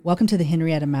Welcome to the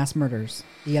Henrietta Mass Murders,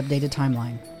 the updated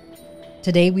timeline.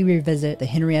 Today we revisit the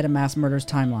Henrietta Mass Murders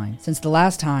timeline. Since the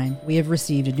last time, we have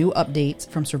received new updates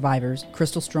from survivors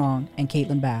Crystal Strong and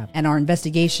Caitlyn Bab, and our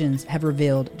investigations have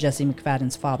revealed Jesse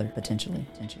McFadden's father, potentially.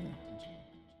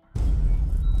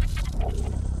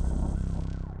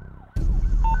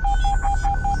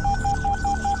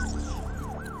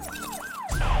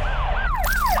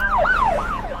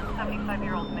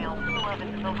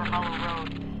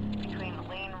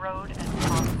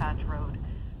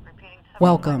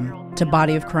 Welcome to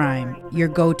Body of Crime, your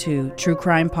go-to true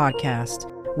crime podcast,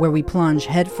 where we plunge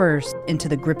headfirst into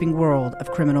the gripping world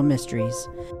of criminal mysteries.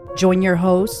 Join your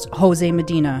hosts, Jose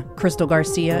Medina, Crystal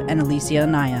Garcia, and Alicia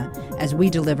Anaya, as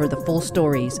we deliver the full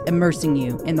stories, immersing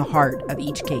you in the heart of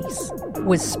each case.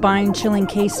 With spine-chilling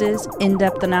cases,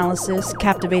 in-depth analysis,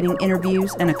 captivating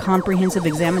interviews, and a comprehensive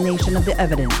examination of the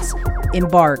evidence,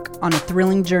 embark on a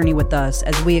thrilling journey with us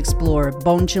as we explore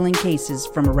bone-chilling cases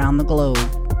from around the globe.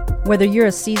 Whether you're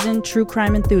a seasoned true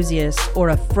crime enthusiast or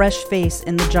a fresh face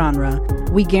in the genre,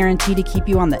 we guarantee to keep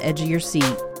you on the edge of your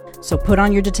seat. So put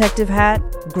on your detective hat,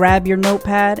 grab your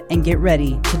notepad, and get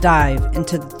ready to dive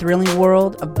into the thrilling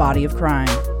world of Body of Crime.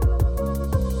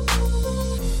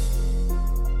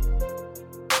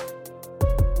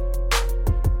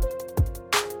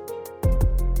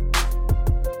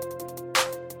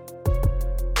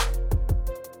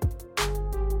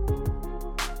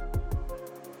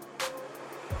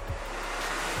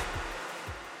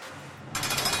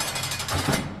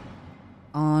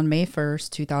 On May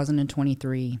 1st,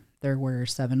 2023, there were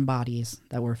 7 bodies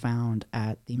that were found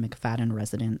at the McFadden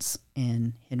residence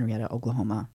in Henrietta,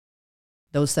 Oklahoma.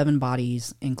 Those 7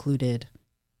 bodies included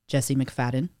Jesse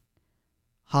McFadden,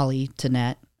 Holly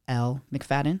TenneT L.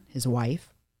 McFadden, his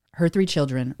wife, her 3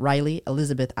 children, Riley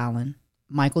Elizabeth Allen,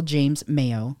 Michael James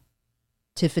Mayo,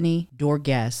 Tiffany Dogue,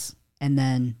 and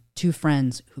then 2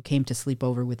 friends who came to sleep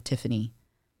over with Tiffany,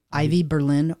 Ivy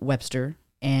Berlin Webster,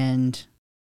 and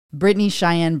Brittany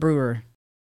Cheyenne Brewer.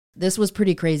 This was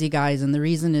pretty crazy, guys, and the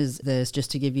reason is this, just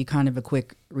to give you kind of a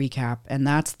quick recap, and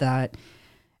that's that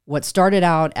what started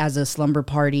out as a slumber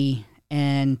party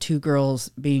and 2 girls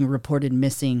being reported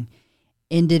missing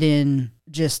ended in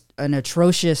just an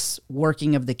atrocious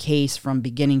working of the case from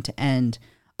beginning to end,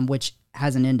 which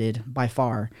hasn't ended by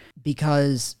far,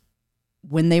 because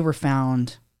when they were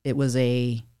found, it was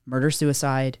a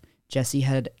murder-suicide. Jesse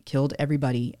had killed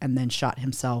everybody and then shot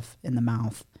himself in the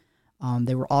mouth.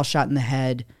 They were all shot in the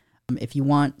head. If you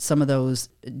want some of those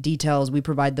details, we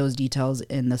provide those details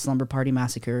in the Slumber Party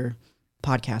Massacre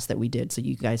podcast that we did, so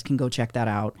you guys can go check that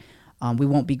out. We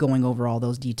won't be going over all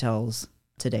those details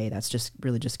today. That's just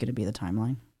going to be the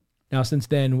timeline. Now, since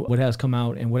then, what has come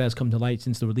out and what has come to light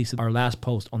since the release of our last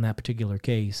post on that particular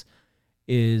case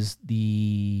is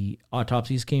the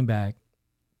autopsies came back.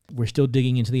 We're still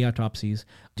digging into the autopsies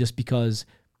just because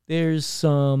there's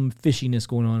some fishiness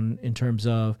going on in terms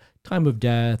of time of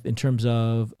death, in terms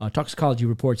of toxicology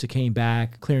reports that came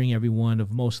back, clearing everyone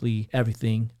of mostly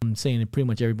everything. I'm saying that pretty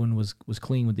much everyone was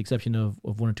clean with the exception of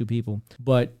 1 or 2 people.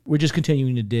 But we're just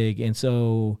continuing to dig. And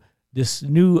so this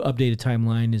new updated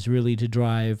timeline is really to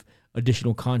drive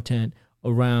additional content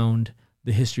around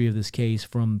the history of this case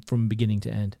from beginning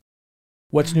to end.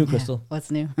 What's new, Crystal? Yeah, what's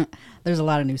new? There's a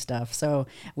lot of new stuff,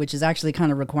 which is actually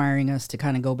kind of requiring us to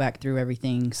kind of go back through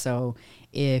everything. So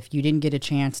if you didn't get a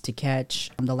chance to catch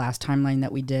the last timeline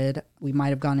that we did, we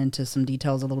might have gone into some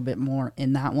details a little bit more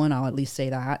in that one. I'll at least say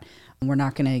that. We're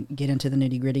not going to get into the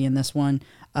nitty-gritty in this one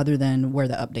other than where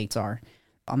the updates are.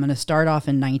 I'm going to start off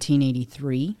in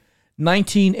 1983.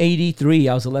 1983.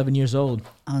 I was 11 years old.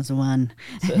 I was 1.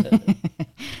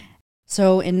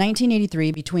 So in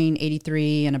 1983, between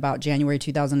 83 and about January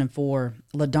 2004,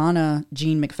 LaDonna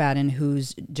Jean McFadden,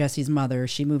 who's Jesse's mother,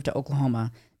 she moved to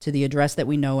Oklahoma to the address that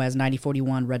we know as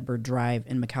 9041 Redbird Drive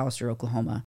in McAllister,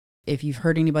 Oklahoma. If you've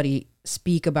heard anybody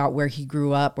speak about where he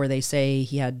grew up, where they say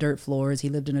he had dirt floors, he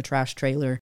lived in a trash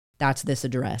trailer, that's this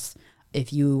address.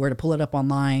 If you were to pull it up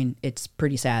online, it's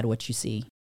pretty sad what you see.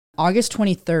 August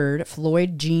 23rd,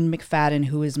 Floyd Gene McFadden,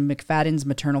 who is McFadden's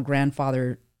maternal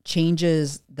grandfather,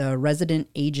 changes the resident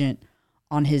agent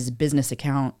on his business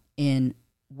account in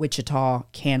Wichita,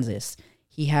 Kansas.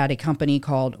 He had a company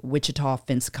called Wichita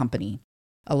Fence Company.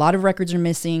 A lot of records are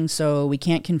missing, so we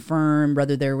can't confirm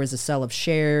whether there was a sale of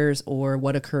shares or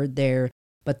what occurred there,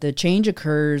 but the change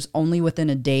occurs only within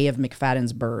a day of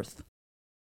McFadden's birth.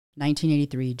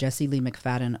 1983, Jesse Lee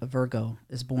McFadden, a Virgo,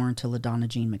 is born to LaDonna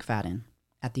Jean McFadden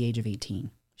at the age of 18.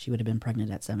 She would have been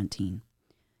pregnant at 17.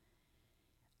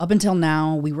 Up until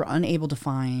now, we were unable to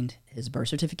find his birth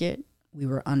certificate. We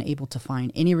were unable to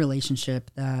find any relationship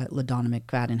that LaDonna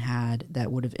McFadden had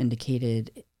that would have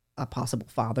indicated a possible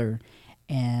father.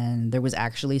 And there was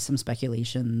actually some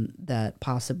speculation that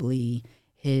possibly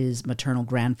his maternal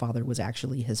grandfather was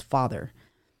actually his father.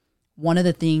 One of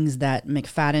the things that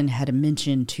McFadden had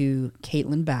mentioned to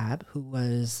Caitlyn Bab, who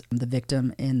was the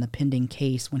victim in the pending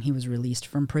case when he was released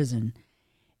from prison,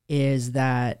 is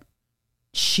that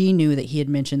she knew that he had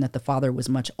mentioned that the father was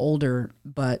much older,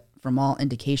 but from all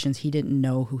indications, he didn't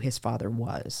know who his father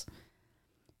was.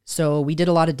 So we did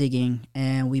a lot of digging,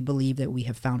 and we believe that we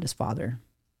have found his father.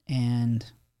 And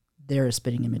they're a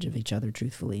spitting image of each other,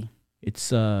 truthfully. It's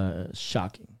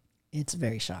shocking. It's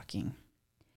very shocking.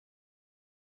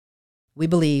 We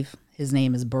believe his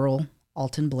name is Burl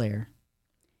Alton Blair.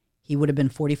 He would have been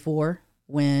 44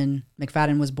 when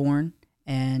McFadden was born,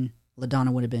 and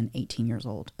LaDonna would have been 18 years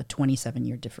old, a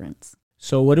 27-year difference.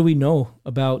 So what do we know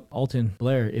about Alton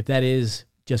Blair? If that is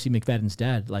Jesse McFadden's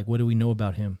dad, like, what do we know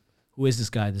about him? Who is this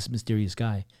guy, this mysterious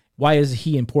guy? Why is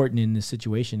he important in this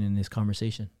situation, in this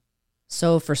conversation?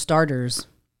 So for starters,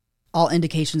 all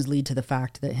indications lead to the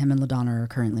fact that him and LaDonna are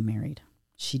currently married.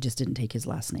 She just didn't take his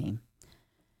last name.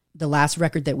 The last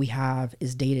record that we have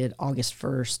is dated August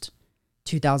 1st,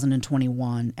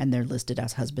 2021, and they're listed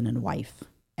as husband and wife.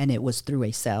 And it was through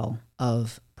a sale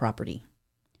of property.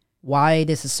 Why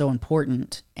this is so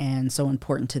important and so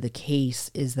important to the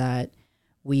case is that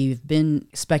we've been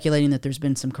speculating that there's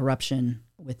been some corruption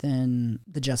within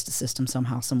the justice system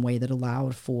somehow, some way that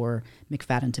allowed for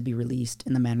McFadden to be released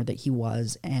in the manner that he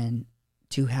was and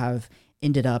to have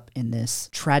ended up in this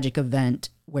tragic event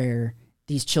where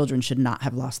these children should not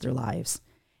have lost their lives.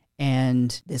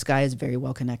 And this guy is very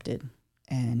well connected,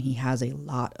 and he has a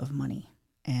lot of money,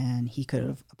 and he could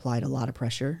have applied a lot of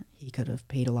pressure. He could have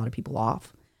paid a lot of people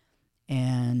off.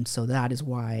 And so that is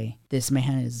why this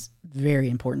man is very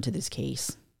important to this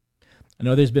case. I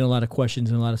know there's been a lot of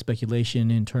questions and a lot of speculation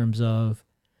in terms of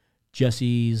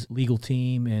Jesse's legal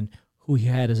team and who he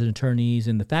had as attorneys,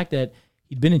 and the fact that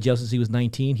he'd been in jail since he was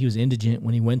 19. He was indigent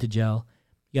when he went to jail.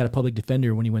 He got a public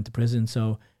defender when he went to prison.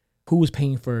 So who was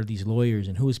paying for these lawyers,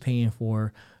 and who was paying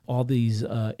for all these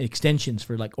extensions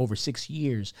for like over 6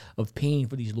 years of paying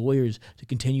for these lawyers to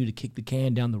continue to kick the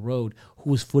can down the road?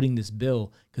 Who was footing this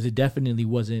bill? Because it definitely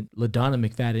wasn't LaDonna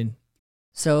McFadden.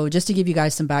 So just to give you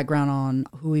guys some background on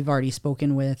who we've already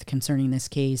spoken with concerning this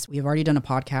case, we have already done a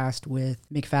podcast with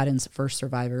McFadden's first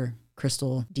survivor,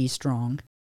 Crystal D. Strong.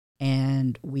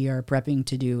 And we are prepping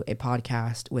to do a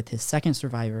podcast with his second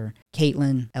survivor,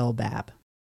 Caitlyn L. Bab.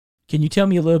 Can you tell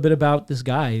me a little bit about this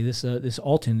guy, this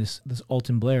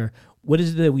Alton Blair? What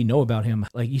is it that we know about him?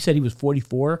 Like you said, he was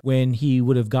 44 when he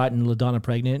would have gotten LaDonna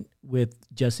pregnant with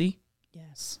Jesse?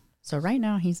 Yes. So right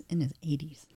now he's in his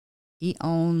 80s. He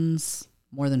owns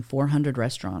more than 400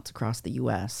 restaurants across the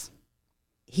U.S.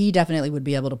 He definitely would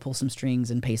be able to pull some strings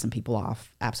and pay some people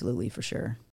off. Absolutely, for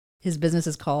sure. His business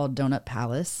is called Donut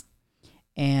Palace,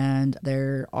 and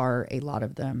there are a lot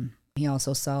of them. He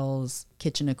also sells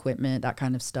kitchen equipment, that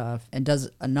kind of stuff, and does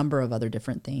a number of other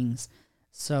different things.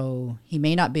 So he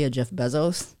may not be a Jeff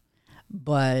Bezos,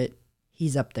 but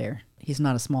he's up there. He's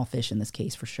not a small fish in this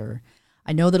case, for sure.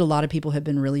 I know that a lot of people have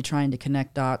been really trying to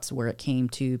connect dots where it came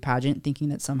to Pageant, thinking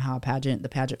that somehow the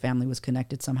Pageant family was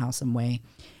connected somehow, some way.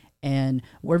 And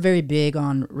we're very big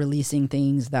on releasing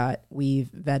things that we've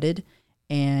vetted,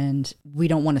 and we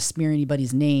don't want to smear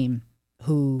anybody's name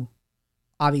who,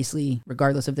 obviously,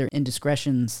 regardless of their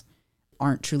indiscretions,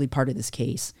 aren't truly part of this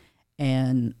case.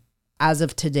 And as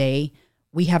of today,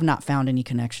 we have not found any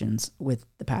connections with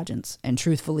the Pagents. And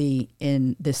truthfully,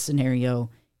 in this scenario,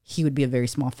 he would be a very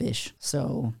small fish.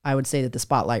 So I would say that the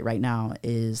spotlight right now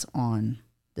is on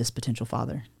this potential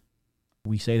father.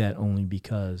 We say that only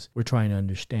because we're trying to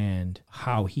understand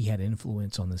how he had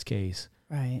influence on this case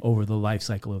over the life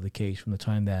cycle of the case, from the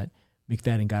time that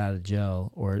McFadden got out of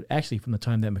jail, or actually from the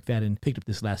time that McFadden picked up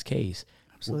this last case.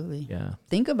 Absolutely. Yeah.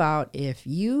 Think about if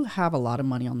you have a lot of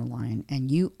money on the line and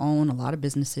you own a lot of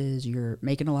businesses, you're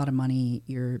making a lot of money,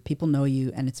 your people know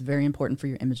you, and it's very important for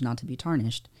your image not to be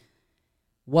tarnished.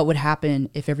 What would happen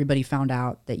if everybody found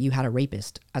out that you had a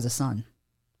rapist as a son?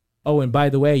 Oh, and by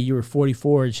the way, you were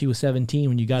 44 and she was 17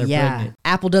 when you got her pregnant.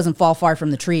 Apple doesn't fall far from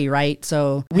the tree, right?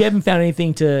 So we haven't found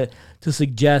anything to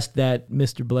suggest that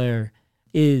Mr. Blair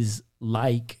is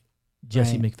like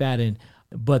Jesse McFadden,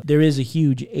 but there is a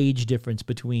huge age difference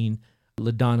between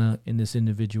LaDonna and this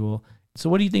individual. So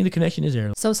what do you think the connection is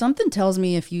there? So something tells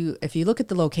me if you look at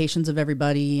the locations of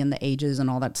everybody and the ages and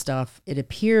all that stuff, it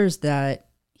appears that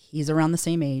he's around the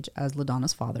same age as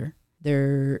LaDonna's father.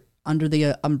 They're under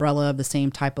the umbrella of the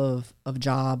same type of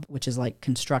job, which is like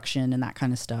construction and that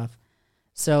kind of stuff.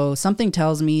 So something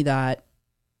tells me that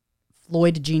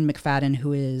Floyd Gene McFadden,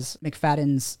 who is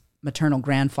McFadden's maternal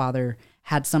grandfather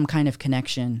had some kind of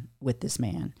connection with this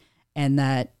man, and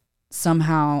that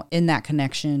somehow in that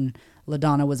connection,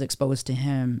 LaDonna was exposed to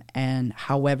him, and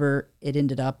however it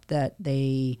ended up that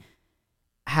they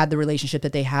had the relationship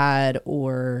that they had,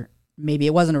 or maybe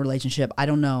it wasn't a relationship, I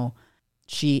don't know.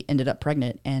 She ended up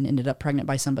pregnant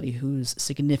by somebody who's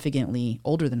significantly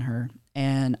older than her.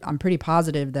 And I'm pretty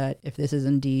positive that if this is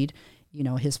indeed,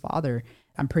 his father,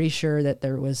 I'm pretty sure that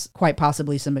there was quite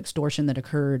possibly some extortion that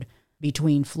occurred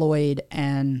between Floyd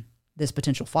and this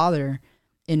potential father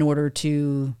in order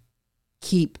to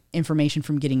keep information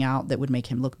from getting out that would make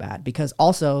him look bad. Because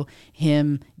also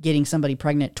him getting somebody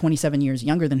pregnant 27 years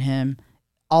younger than him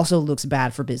also looks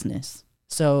bad for business.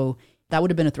 So that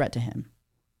would have been a threat to him.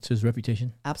 To his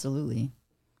reputation? Absolutely.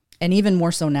 And even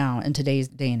more so now in today's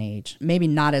day and age. Maybe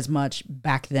not as much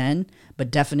back then,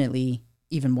 but definitely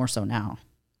even more so now.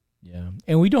 Yeah.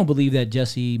 And we don't believe that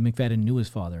Jesse McFadden knew his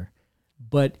father,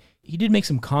 but he did make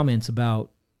some comments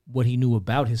about what he knew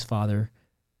about his father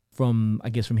from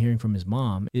hearing from his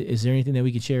mom. Is there anything that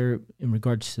we could share in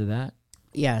regards to that?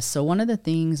 Yes. So one of the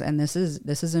things, and this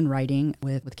is in writing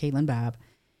with Caitlyn Bab,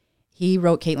 he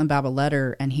wrote Caitlyn Bab a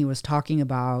letter, and he was talking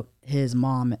about his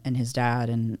mom and his dad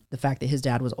and the fact that his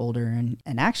dad was older. And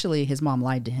actually his mom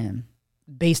lied to him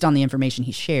based on the information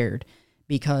he shared,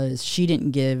 because she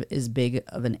didn't give as big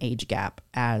of an age gap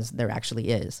as there actually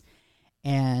is.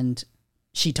 And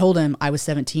she told him, I was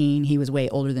 17, he was way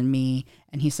older than me.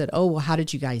 And he said, oh, well, how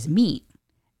did you guys meet?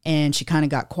 And she kind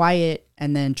of got quiet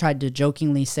and then tried to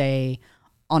jokingly say,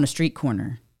 on a street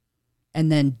corner. And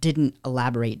then didn't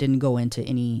elaborate, didn't go into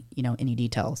any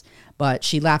details. But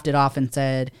she laughed it off and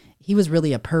said, he was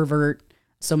really a pervert.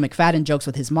 So McFadden jokes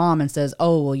with his mom and says,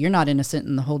 oh, well, you're not innocent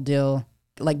in the whole deal.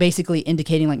 Like basically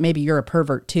indicating like maybe you're a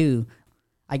pervert too.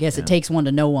 I guess It takes one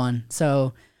to know one.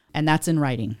 So, and that's in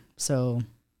writing. So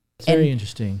it's very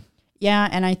interesting. Yeah.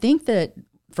 And I think that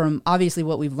from obviously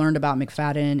what we've learned about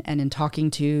McFadden and in talking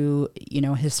to,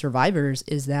 his survivors,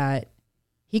 is that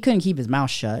he couldn't keep his mouth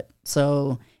shut.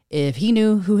 So if he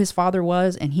knew who his father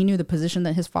was and he knew the position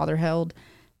that his father held,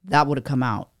 that would have come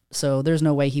out. So there's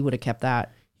no way he would have kept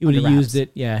that. He would have used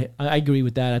it. Yeah, I agree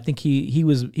with that. I think he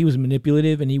was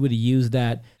manipulative, and he would have used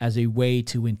that as a way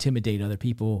to intimidate other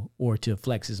people or to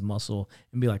flex his muscle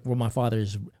and be like, well, my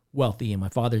father's wealthy and my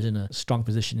father's in a strong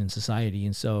position in society.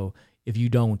 And so if you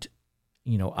don't,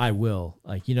 I will.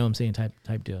 Like, what I'm saying,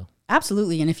 type deal.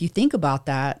 Absolutely. And if you think about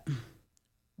that,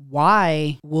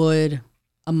 why would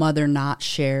a mother not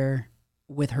share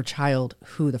with her child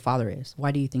who the father is?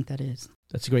 Why do you think that is?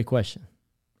 That's a great question.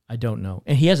 I don't know.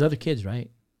 And he has other kids, right?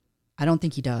 I don't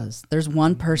think he does. There's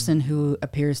one person who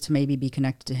appears to maybe be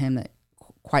connected to him that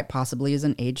quite possibly is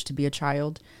an age to be a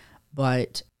child,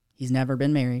 but he's never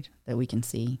been married that we can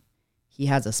see. He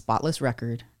has a spotless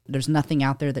record. There's nothing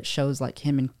out there that shows like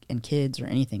him and kids or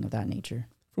anything of that nature.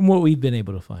 From what we've been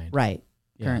able to find. Right.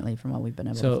 Yeah. Currently, from what we've been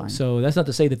able to find. So that's not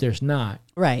to say that there's not.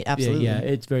 Right, absolutely. Yeah,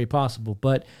 it's very possible.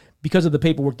 But because of the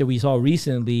paperwork that we saw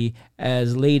recently,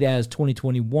 as late as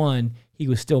 2021, he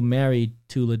was still married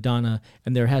to LaDonna,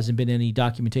 and there hasn't been any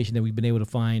documentation that we've been able to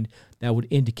find that would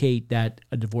indicate that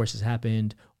a divorce has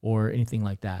happened or anything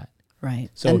like that. Right.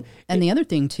 So, and the other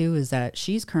thing, too, is that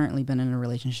she's currently been in a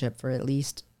relationship for at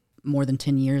least more than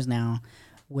 10 years now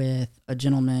with a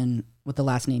gentleman with the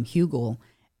last name Hugel,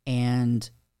 and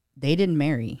they didn't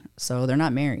marry, so they're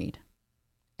not married.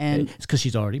 And it's because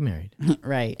she's already married.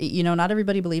 Right. Not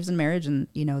everybody believes in marriage, and,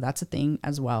 that's a thing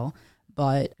as well.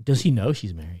 But does he know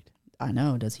she's married? I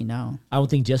know. Does he know? I don't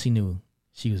think Jesse knew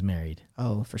she was married.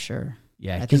 Oh, for sure.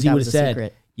 Yeah, because he would have said,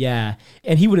 secret. Yeah,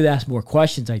 and he would have asked more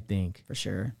questions, I think. For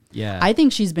sure. Yeah. I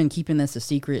think she's been keeping this a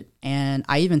secret, and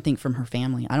I even think from her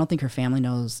family. I don't think her family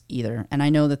knows either. And I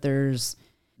know that there's,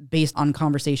 based on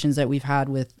conversations that we've had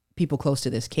with people close to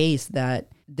this case, that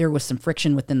there was some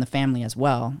friction within the family as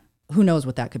well. Who knows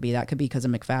what that could be? That could be because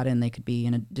of McFadden. They could be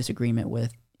in a disagreement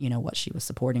with, what she was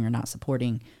supporting or not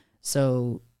supporting.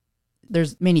 So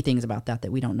there's many things about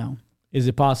that we don't know. Is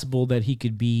it possible that he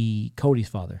could be Cody's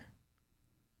father?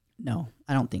 No,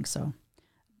 I don't think so.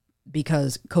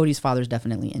 Because Cody's father is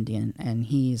definitely Indian, and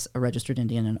he's a registered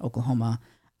Indian in Oklahoma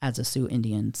as a Sioux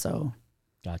Indian. So,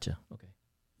 gotcha. Okay.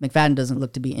 McFadden doesn't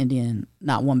look to be Indian,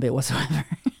 not one bit whatsoever.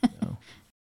 No.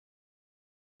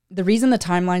 The reason the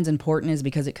timeline's important is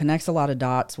because it connects a lot of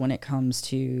dots when it comes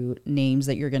to names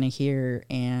that you're going to hear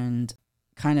and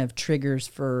kind of triggers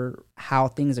for how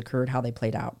things occurred, how they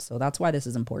played out. So that's why this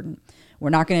is important. We're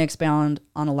not going to expound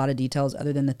on a lot of details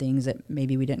other than the things that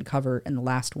maybe we didn't cover in the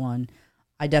last one.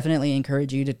 I definitely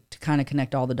encourage you to kind of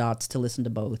connect all the dots, to listen to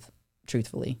both,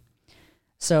 truthfully.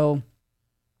 So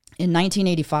In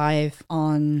 1985,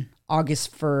 on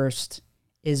August 1st,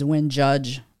 is when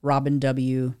Judge Robin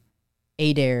W.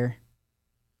 Adair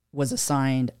was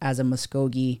assigned as a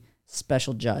Muskogee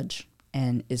special judge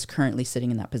and is currently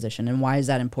sitting in that position. And why is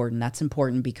that important? That's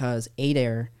important because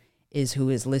Adair is who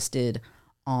is listed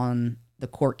on the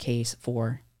court case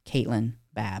for Caitlyn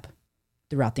Bab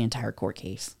throughout the entire court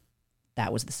case.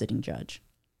 That was the sitting judge.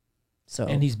 So,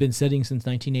 and he's been sitting since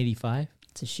 1985?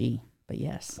 It's a she, but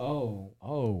yes. Oh,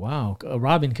 wow.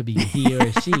 Robin could be he or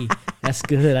a she. That's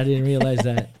good. I didn't realize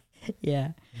that.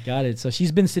 Yeah. Got it. So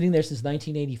she's been sitting there since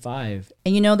 1985.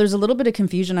 And there's a little bit of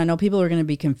confusion. I know people are going to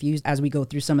be confused as we go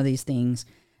through some of these things.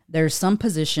 There's some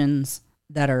positions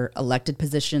that are elected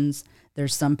positions.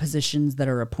 There's some positions that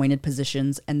are appointed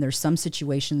positions. And there's some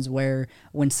situations where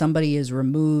when somebody is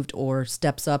removed or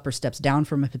steps up or steps down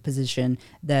from a position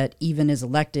that even is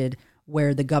elected,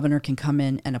 where the governor can come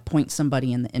in and appoint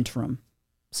somebody in the interim.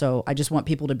 So I just want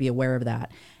people to be aware of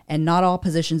that. And not all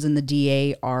positions in the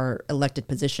DA are elected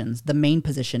positions. The main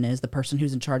position is the person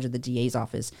who's in charge of the DA's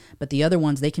office. But the other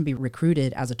ones, they can be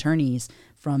recruited as attorneys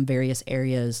from various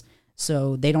areas.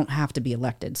 So they don't have to be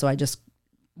elected. So I just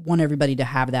want everybody to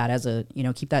have that as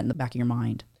keep that in the back of your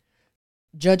mind.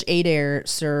 Judge Adair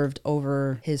served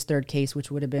over his third case, which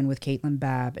would have been with Caitlyn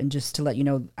Bab. And just to let you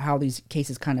know how these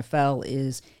cases kind of fell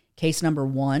is case number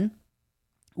 1,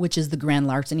 which is the grand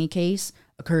larceny case,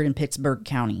 occurred in Pittsburgh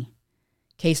County.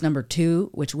 Case number 2,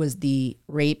 which was the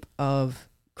rape of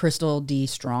Crystal D.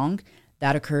 Strong,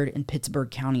 that occurred in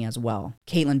Pittsburgh County as well.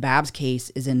 Caitlyn Bab's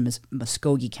case is in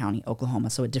Muskogee County,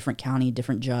 Oklahoma, so a different county,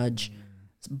 different judge.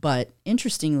 But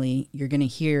interestingly, you're going to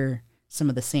hear some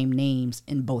of the same names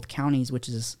in both counties, which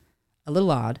is a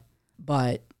little odd,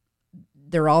 but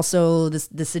they're also,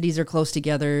 the cities are close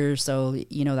together, so,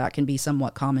 that can be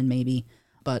somewhat common maybe.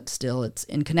 But still, it's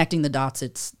in connecting the dots,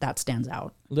 that stands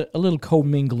out. A little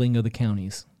commingling of the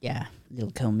counties. Yeah, a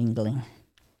little commingling.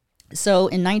 So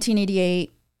in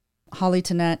 1988, Holly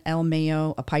TenneT L.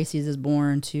 Mayo, a Pisces, is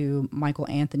born to Michael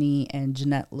Anthony and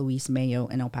Jeanette Louise Mayo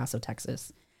in El Paso,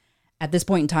 Texas. At this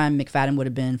point in time, McFadden would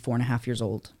have been 4.5 years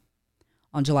old.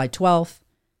 On July 12th,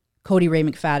 Cody Ray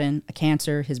McFadden, a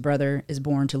Cancer, his brother, is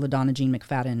born to LaDonna Jean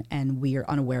McFadden, and we are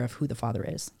unaware of who the father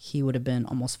is. He would have been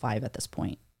almost 5 at this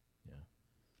point.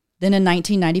 Then in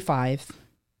 1995,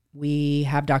 we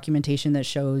have documentation that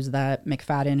shows that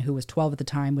McFadden, who was 12 at the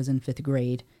time, was in 5th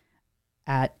grade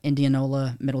at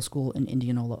Indianola Middle School in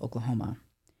Indianola, Oklahoma.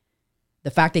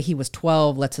 The fact that he was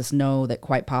 12 lets us know that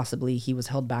quite possibly he was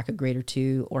held back a grade or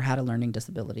 2 or had a learning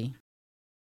disability.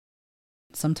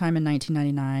 Sometime in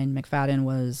 1999, McFadden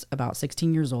was about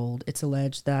 16 years old. It's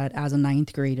alleged that as a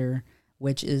 9th grader,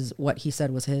 which is what he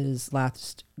said was his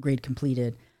last grade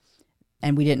completed,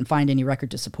 and we didn't find any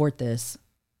record to support this,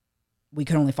 we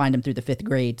could only find him through the 5th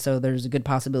grade. So there's a good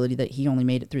possibility that he only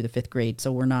made it through the 5th grade.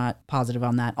 So we're not positive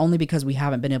on that, only because we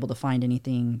haven't been able to find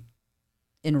anything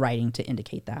in writing to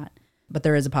indicate that. But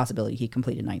there is a possibility he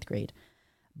completed 9th grade.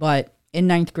 But in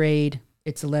 9th grade,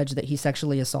 it's alleged that he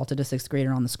sexually assaulted a 6th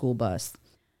grader on the school bus.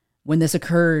 When this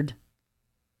occurred,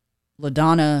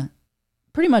 LaDonna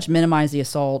pretty much minimized the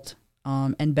assault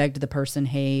and begged the person,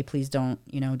 hey, please don't,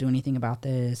 do anything about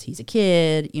this. He's a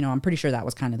kid. I'm pretty sure that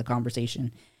was kind of the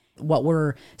conversation, what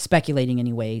we're speculating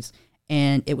anyways.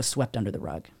 And it was swept under the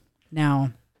rug.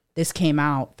 Now, this came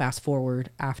out, fast forward,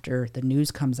 after the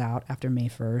news comes out after May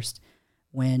 1st,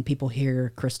 when people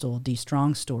hear Crystal D.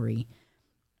 Strong's story.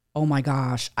 Oh my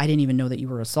gosh, I didn't even know that you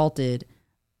were assaulted.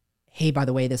 Hey, by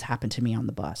the way, this happened to me on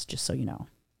the bus, just so you know.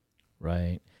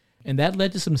 Right. And that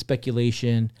led to some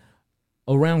speculation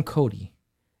around Cody.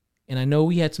 And I know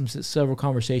we had several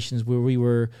conversations where we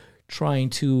were trying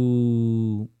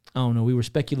to, we were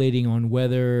speculating on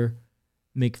whether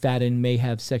McFadden may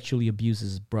have sexually abused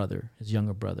his brother, his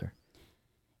younger brother.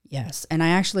 Yes, and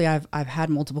I've had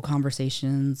multiple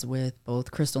conversations with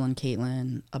both Crystal and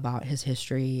Caitlyn about his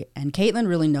history, and Caitlyn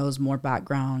really knows more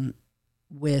background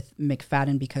with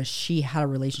McFadden because she had a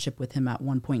relationship with him at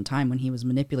one point in time when he was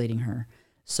manipulating her.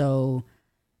 So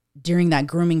during that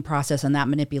grooming process and that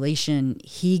manipulation,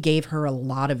 he gave her a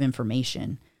lot of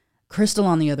information. Crystal,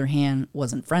 on the other hand,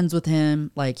 wasn't friends with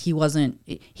him. Like he wasn't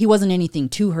anything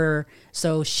to her.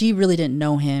 So she really didn't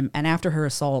know him. And after her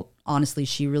assault, honestly,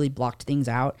 she really blocked things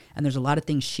out. And there's a lot of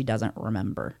things she doesn't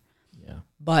remember. Yeah.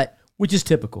 But which is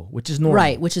typical, which is normal.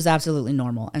 Right, which is absolutely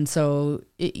normal. And so,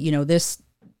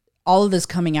 all of this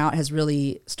coming out has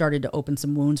really started to open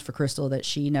some wounds for Crystal that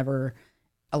she never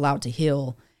allowed to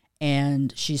heal.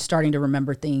 And she's starting to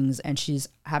remember things, and she's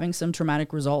having some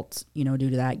traumatic results, due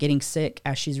to that, getting sick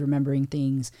as she's remembering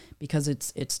things because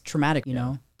it's traumatic,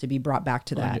 to be brought back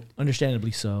to that.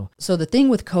 Understandably so. So the thing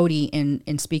with Cody,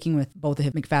 in speaking with both of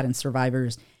McFadden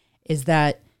survivors, is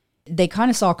that they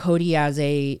kind of saw Cody as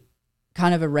a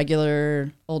kind of a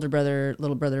regular older brother,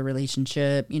 little brother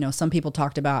relationship. You know, some people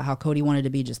talked about how Cody wanted to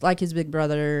be just like his big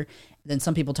brother. Then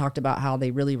some people talked about how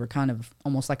they really were kind of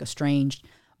almost like estranged.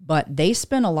 But they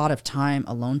spent a lot of time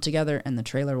alone together in the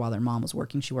trailer while their mom was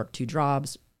working. She worked 2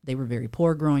 jobs. They were very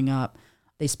poor growing up.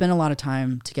 They spent a lot of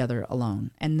time together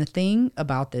alone. And the thing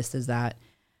about this is that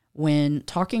when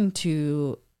talking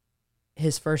to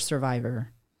his first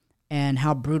survivor and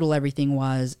how brutal everything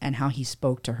was and how he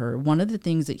spoke to her, one of the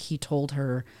things that he told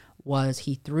her was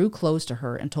he threw clothes to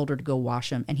her and told her to go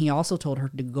wash them. And he also told her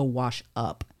to go wash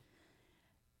up.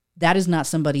 That is not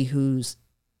somebody who's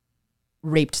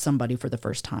raped somebody for the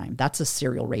first time. That's a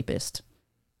serial rapist.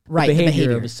 Right. The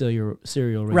behavior of a serial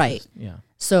rapist. Right. Yeah.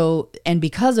 So, and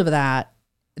because of that,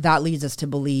 that leads us to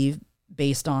believe,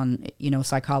 based on, you know,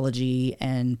 psychology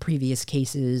and previous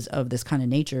cases of this kind of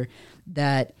nature,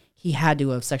 that he had to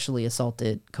have sexually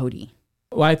assaulted Cody.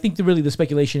 Well, I think the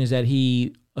speculation is that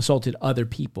he assaulted other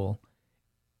people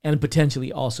and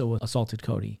potentially also assaulted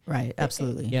Cody. Right,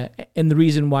 absolutely. Yeah, and the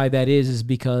reason why that is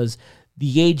because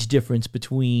the age difference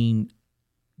between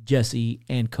Jesse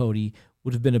and Cody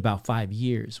would have been about 5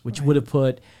 years, which would have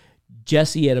put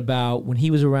Jesse at about, when he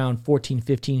was around 14,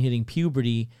 15, hitting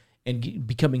puberty and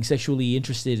becoming sexually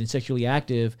interested and sexually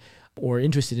active, or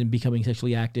interested in becoming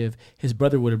sexually active, his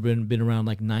brother would have been around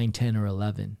like 9, 10, or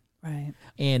 11. Right.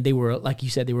 And they were, like you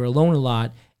said, they were alone a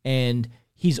lot, and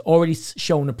he's already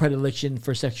shown a predilection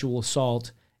for sexual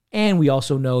assault, and we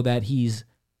also know that he's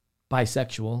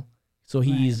bisexual, so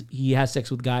he has sex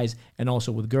with guys and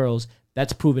also with girls.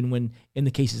 That's proven when in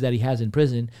the cases that he has in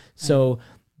prison. So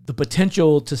the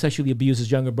potential to sexually abuse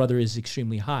his younger brother is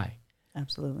extremely high.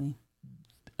 Absolutely.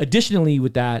 Additionally,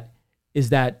 with that is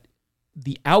that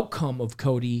the outcome of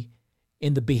Cody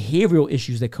and the behavioral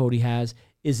issues that Cody has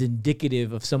is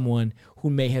indicative of someone who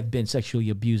may have been sexually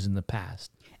abused in the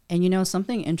past. And you know,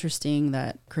 something interesting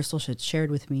that Crystal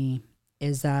shared with me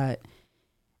is that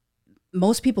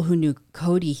most people who knew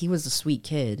Cody, he was a sweet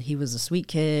kid. He was a sweet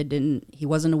kid, and he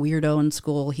wasn't a weirdo in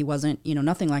school. He wasn't, you know,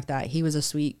 nothing like that. He was a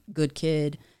sweet, good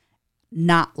kid,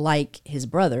 not like his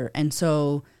brother. And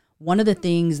so one of the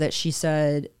things that she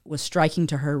said was striking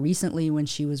to her recently when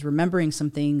she was remembering some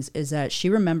things is that she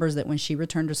remembers that when she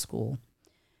returned to school,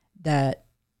 that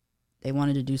they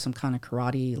wanted to do some kind of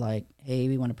karate, like, hey,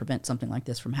 we want to prevent something like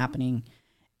this from happening.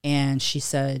 And she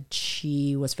said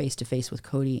she was face to face with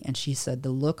Cody, and she said the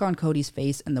look on Cody's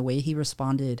face and the way he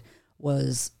responded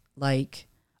was like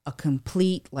a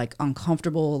complete, like,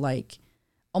 uncomfortable, like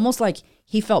almost like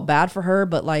he felt bad for her,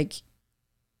 but like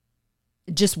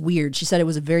just weird. She said it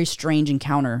was a very strange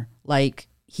encounter. Like,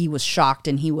 he was shocked,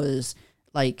 and he was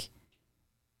like,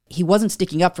 he wasn't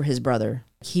sticking up for his brother.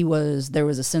 There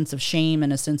was a sense of shame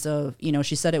and a sense of, you know,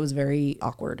 she said it was very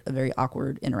awkward, a very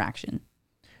awkward interaction.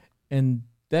 And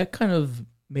that kind of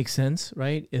makes sense,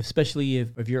 right? Especially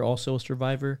if you're also a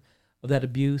survivor of that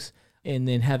abuse, and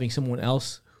then having someone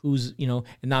else who's, you know,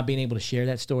 and not being able to share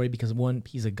that story because, one,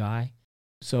 he's a guy.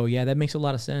 So yeah, that makes a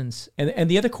lot of sense. And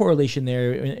the other correlation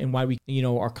there, and why we, you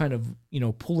know, are kind of, you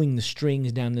know, pulling the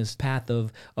strings down this path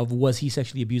of was he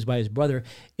sexually abused by his brother,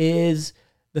 is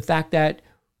the fact that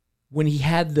when he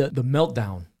had the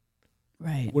meltdown,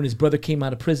 right, when his brother came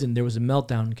out of prison, there was a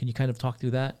meltdown. Can you kind of talk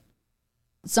through that?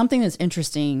 Something that's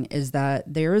interesting is that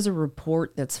there is a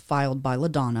report that's filed by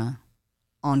LaDonna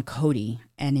on Cody,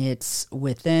 and it's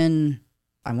within,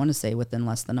 I want to say within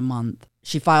less than a month.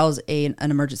 She files an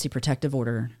emergency protective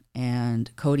order, and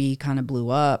Cody kind of blew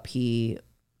up. He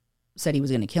said he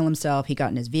was going to kill himself. He got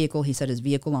in his vehicle. He set his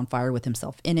vehicle on fire with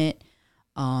himself in it.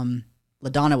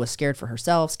 LaDonna was scared for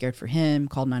herself, scared for him,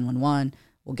 called 911.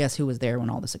 Well, guess who was there when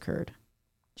all this occurred?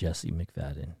 Jesse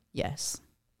McFadden. Yes.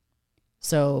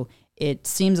 So it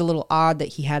seems a little odd that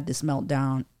he had this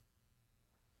meltdown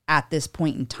at this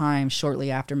point in time, shortly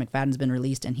after McFadden's been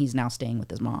released, and he's now staying with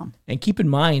his mom. And keep in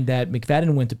mind that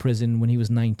McFadden went to prison when he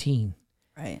was 19.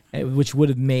 Right. Which would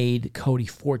have made Cody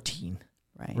 14.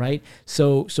 Right. Right?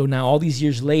 So now all these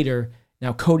years later,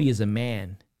 now Cody is a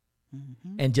man.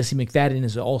 Mm-hmm. And Jesse McFadden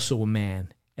is also a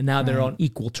man. And now they're on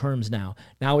equal terms now.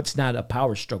 Now it's not a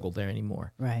power struggle there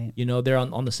anymore. Right. You know, they're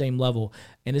on the same level.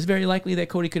 And it's very likely that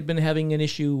Cody could have been having an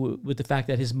issue with the fact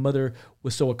that his mother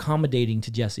was so accommodating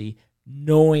to Jesse,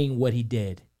 knowing what he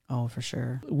did. Oh, for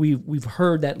sure. We've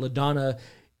heard that LaDonna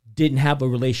didn't have a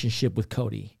relationship with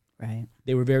Cody. Right.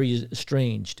 They were very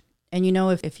estranged. And you know,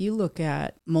 if you look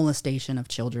at molestation of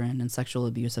children and sexual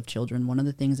abuse of children, one of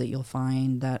the things that you'll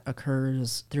find that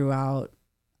occurs throughout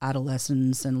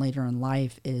adolescence and later in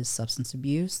life is substance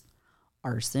abuse,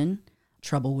 arson,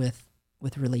 trouble with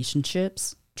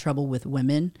relationships, trouble with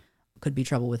women, could be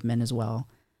trouble with men as well.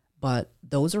 But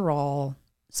those are all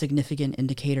significant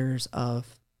indicators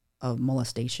of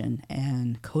molestation,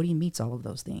 and Cody meets all of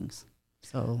those things.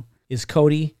 So is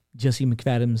Cody Jesse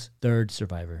McFadden's third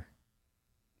survivor?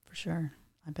 For sure.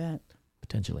 I bet.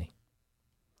 Potentially.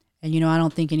 And, I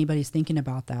don't think anybody's thinking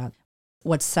about that.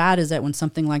 What's sad is that when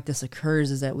something like this occurs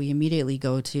is that we immediately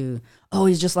go to, oh,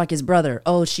 he's just like his brother.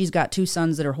 Oh, she's got 2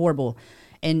 sons that are horrible.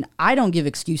 And I don't give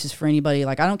excuses for anybody.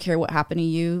 Like, I don't care what happened to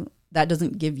you. That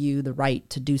doesn't give you the right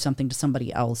to do something to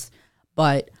somebody else.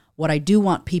 But what I do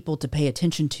want people to pay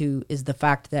attention to is the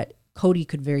fact that Cody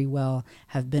could very well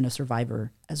have been a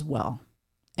survivor as well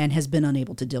and has been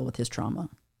unable to deal with his trauma.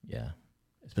 Yeah,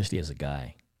 especially as a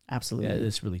guy. Absolutely. Yeah,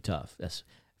 it's really tough. That's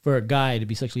for a guy to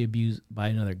be sexually abused by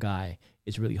another guy.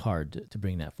 It's really hard to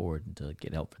bring that forward and to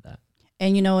get help for that.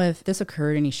 And, if this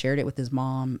occurred and he shared it with his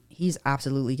mom, he's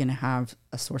absolutely going to have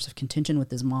a source of contention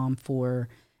with his mom for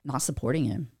not supporting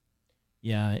him.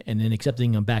 Yeah, and then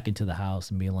accepting him back into the house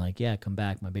and being like, yeah, come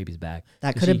back, my baby's back.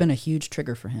 That could have been a huge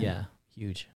trigger for him. Yeah,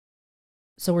 huge.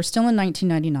 So we're still in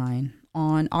 1999.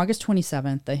 On August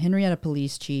 27th, the Henrietta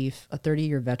police chief, a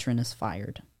 30-year veteran, is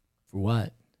fired. For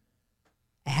what?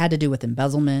 It had to do with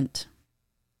embezzlement,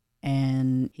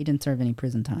 and he didn't serve any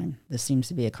prison time. This seems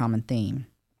to be a common theme.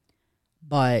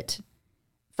 But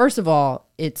first of all,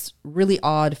 it's really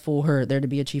odd for there to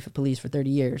be a chief of police for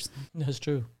 30 years. That's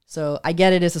true. So I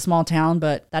get it, it's a small town,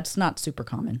 but that's not super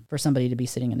common for somebody to be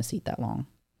sitting in a seat that long.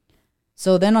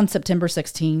 So then on September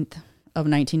 16th of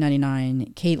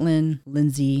 1999, Caitlyn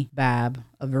Lindsay Bab,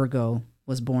 a Virgo,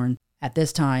 was born. At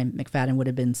this time, McFadden would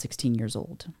have been 16 years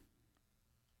old.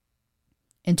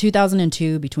 In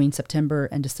 2002, between September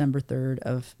and December 3rd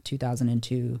of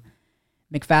 2002,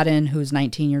 McFadden, who's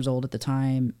 19 years old at the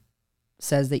time,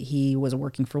 says that he was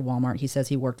working for Walmart. He says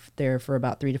he worked there for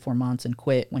about 3 to 4 months and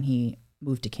quit when he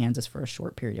moved to Kansas for a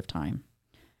short period of time.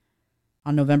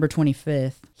 On November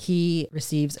 25th, he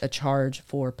receives a charge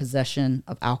for possession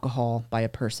of alcohol by a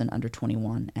person under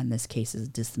 21, and this case is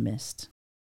dismissed.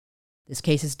 This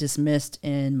case is dismissed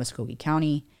in Muskogee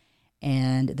County,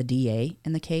 and the DA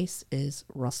in the case is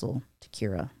Russell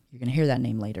Takira. You're going to hear that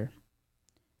name later.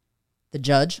 The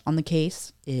judge on the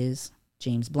case is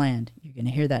James Bland. You're going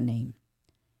to hear that name.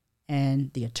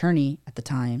 And the attorney at the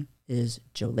time is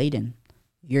Joe Layden.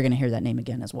 You're going to hear that name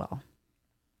again as well.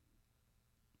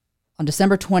 On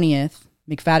December 20th,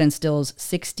 McFadden steals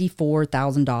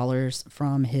 $64,000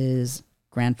 from his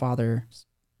grandfather,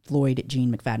 Floyd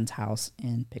Gene McFadden's house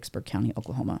in Pittsburgh County,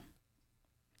 Oklahoma.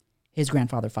 His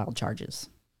grandfather filed charges.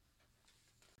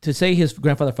 To say his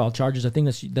grandfather filed charges, I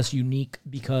think that's unique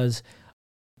because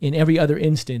in every other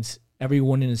instance,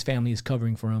 everyone in his family is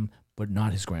covering for him, but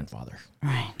not his grandfather.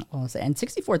 Right. Well, and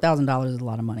 $64,000 is a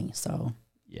lot of money, so.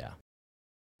 Yeah.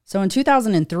 So in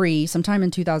 2003, sometime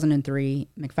in 2003,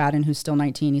 McFadden, who's still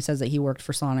 19, he says that he worked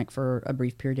for Sonic for a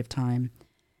brief period of time.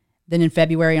 Then on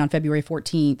February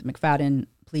 14th, McFadden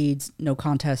pleads no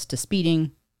contest to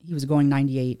speeding. He was going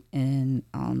 98 in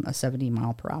a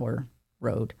 70-mile-per-hour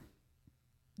road.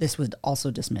 This was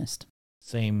also dismissed.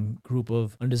 Same group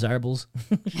of undesirables?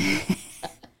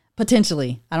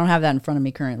 Potentially. I don't have that in front of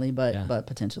me currently, but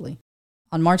potentially.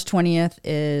 On March 20th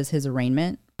is his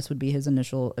arraignment. This would be his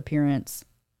initial appearance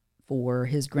for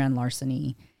his grand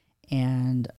larceny,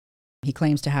 and he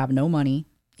claims to have no money,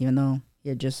 even though he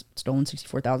had just stolen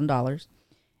 $64,000.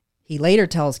 He later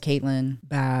tells Caitlyn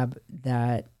Bab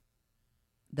that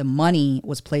the money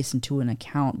was placed into an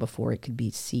account before it could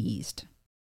be seized.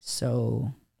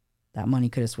 So that money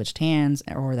could have switched hands,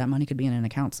 or that money could be in an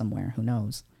account somewhere. Who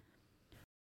knows?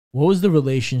 What was the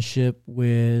relationship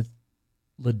with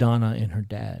LaDonna and her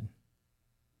dad?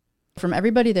 From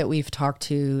everybody that we've talked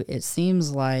to, it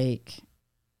seems like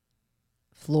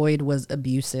Floyd was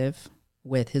abusive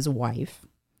with his wife,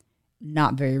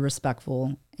 not very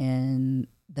respectful, and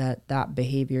that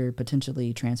behavior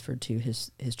potentially transferred to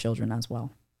his children as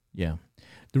well. Yeah.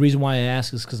 The reason why I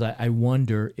ask is because I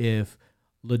wonder if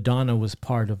LaDonna was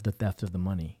part of the theft of the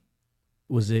money.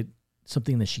 Was it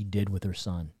something that she did with her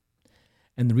son?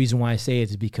 And the reason why I say it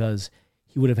is because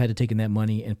he would have had to take that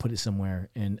money and put it somewhere.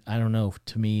 And I don't know,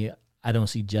 to me, I don't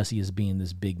see Jesse as being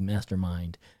this big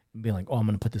mastermind and being like, oh, I'm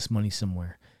going to put this money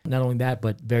somewhere. Not only that,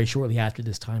 but very shortly after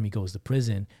this time, he goes to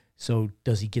prison. So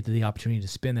does he get the opportunity to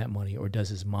spend that money, or does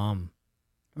his mom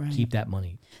keep that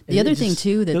money? The other thing,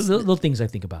 too, that's... Little things I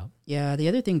think about. Yeah, the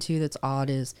other thing, too, that's odd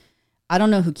is I don't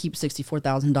know who keeps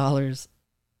 $64,000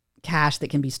 cash that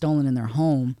can be stolen in their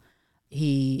home.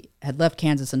 He had left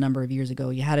Kansas a number of years ago.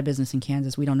 He had a business in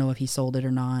Kansas. We don't know if he sold it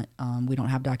or not. We don't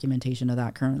have documentation of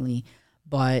that currently.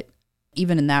 But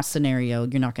even in that scenario,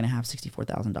 you're not going to have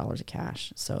 $64,000 of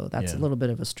cash. So that's a little bit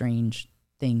of a strange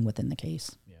thing within the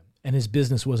case. Yeah. And his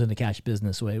business wasn't a cash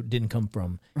business, so it didn't come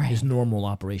from his normal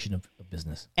operation of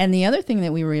business. And the other thing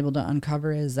that we were able to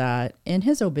uncover is that in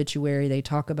his obituary, they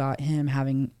talk about him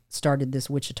having started this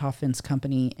Wichita Fence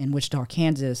Company in Wichita,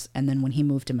 Kansas. And then when he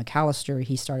moved to McAllister,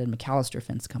 he started McAllister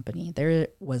Fence Company. There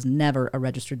was never a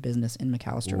registered business in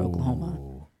McAllister,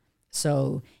 Oklahoma.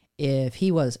 So if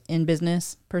he was in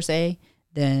business per se,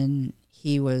 then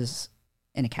he was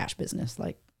in a cash business,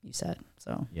 like you said.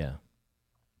 So yeah.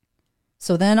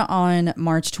 So then on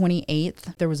March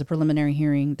 28th, there was a preliminary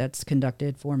hearing that's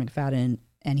conducted for McFadden,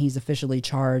 and he's officially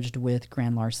charged with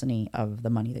grand larceny of the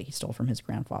money that he stole from his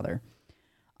grandfather.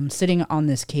 Sitting on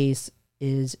this case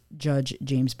is Judge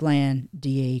James Bland,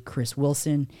 DA Chris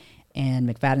Wilson, and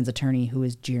McFadden's attorney, who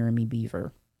is Jeremy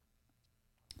Beaver.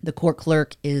 The court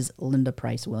clerk is Linda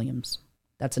Price Williams.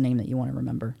 That's a name that you want to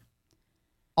remember.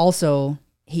 Also,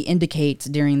 he indicates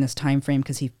during this time frame,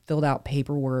 because he filled out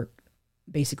paperwork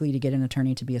basically to get an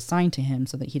attorney to be assigned to him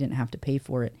so that he didn't have to pay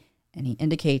for it, and he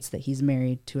indicates that he's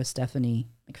married to a Stephanie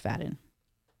McFadden.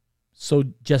 So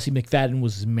Jesse McFadden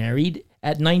was married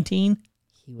at 19?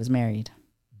 He was married.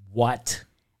 What?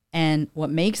 And what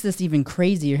makes this even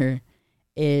crazier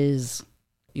is,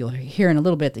 you'll hear in a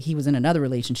little bit that he was in another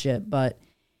relationship, but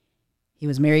he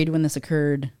was married when this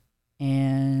occurred,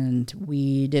 and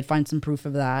we did find some proof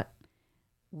of that.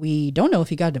 We don't know if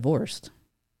he got divorced.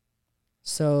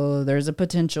 So there's a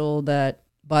potential that,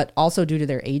 but also due to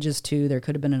their ages too, there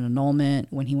could have been an annulment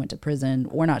when he went to prison.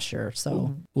 We're not sure.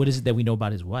 So what is it that we know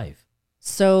about his wife?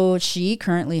 So she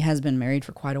currently has been married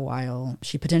for quite a while.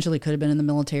 She potentially could have been in the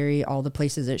military. All the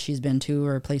places that she's been to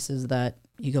are places that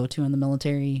you go to in the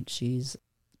military. She's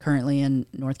currently in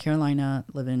North Carolina,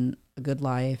 living a good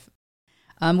life.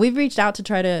 We've reached out to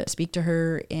try to speak to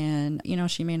her, and, you know,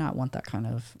 she may not want that kind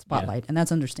of spotlight, and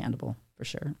that's understandable for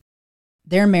sure.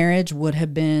 Their marriage would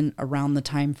have been around the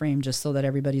time frame, just so that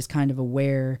everybody's kind of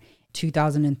aware,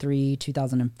 2003,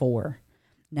 2004.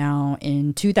 Now,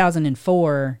 in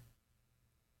 2004,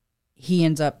 he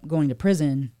ends up going to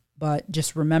prison, but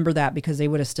just remember that because they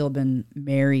would have still been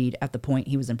married at the point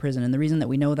he was in prison. And the reason that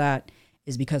we know that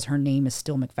is because her name is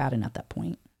still McFadden at that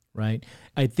point. Right.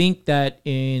 I think that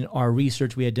in our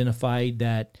research, we identified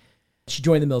that she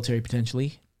joined the military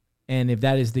potentially. And if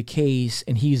that is the case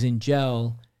and he's in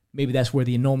jail, maybe that's where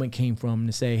the annulment came from,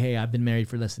 to say, hey, I've been married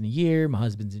for less than a year. My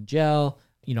husband's in jail.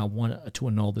 You know, I want to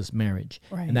annul this marriage.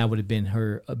 Right. And that would have been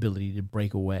her ability to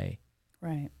break away.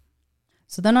 Right.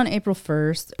 So then on April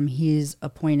 1st, he's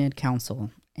appointed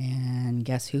counsel. And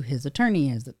guess who his attorney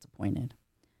is that's appointed?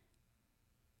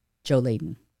 Joe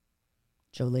Layden.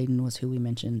 Joe Layden was who we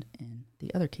mentioned in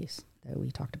the other case that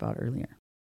we talked about earlier.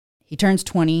 He turns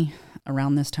 20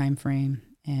 around this time frame,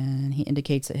 and he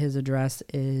indicates that his address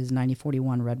is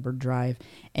 9041 Redbird Drive.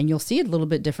 And you'll see a little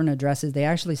bit different addresses. They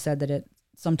actually said that at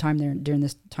sometime there during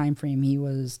this time frame, he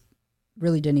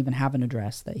really didn't even have an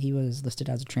address, that he was listed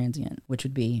as a transient, which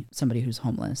would be somebody who's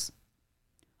homeless.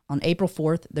 On April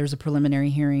 4th, there's a preliminary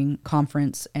hearing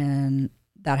conference, and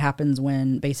that happens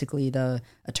when basically the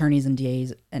attorneys and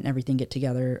DAs and everything get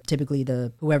together. Typically,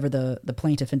 whoever the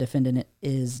plaintiff and defendant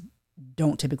is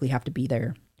don't typically have to be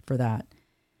there for that.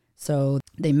 So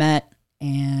they met,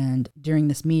 and during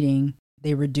this meeting,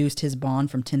 they reduced his bond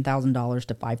from $10,000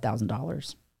 to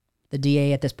 $5,000. The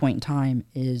DA at this point in time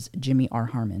is Jimmy R.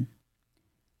 Harmon.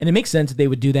 And it makes sense that they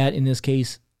would do that in this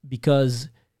case because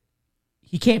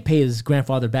he can't pay his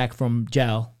grandfather back from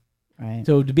jail. Right.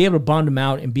 So to be able to bond him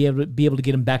out and be able to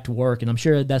get him back to work, and I'm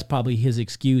sure that's probably his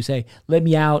excuse. Hey, let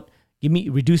me out,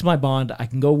 reduce my bond. I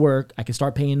can go work. I can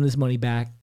start paying him this money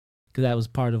back, because that was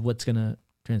part of what's going to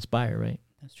transpire, right?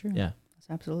 That's true. Yeah. That's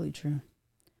absolutely true.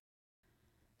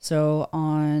 So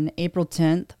on April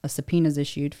 10th, a subpoena is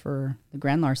issued for the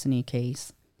grand larceny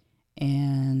case.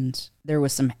 And there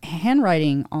was some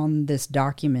handwriting on this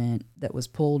document that was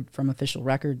pulled from official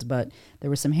records, but there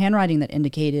was some handwriting that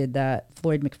indicated that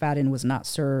Floyd McFadden was not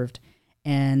served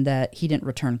and that he didn't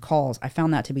return calls. I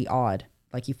found that to be odd.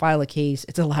 Like, you file a case,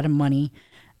 it's a lot of money.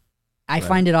 I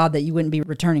find it odd that you wouldn't be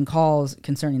returning calls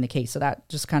concerning the case. So that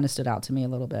just kind of stood out to me a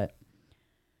little bit.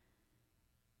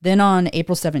 Then on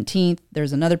April 17th,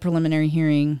 there's another preliminary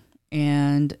hearing,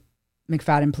 and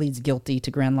McFadden pleads guilty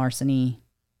to grand larceny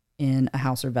in a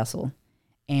house or vessel,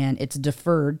 and it's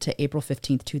deferred to April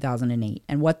 15th, 2008.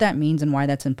 And what that means and why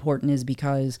that's important is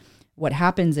because what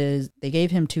happens is they gave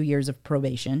him 2 years of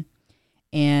probation,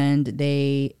 and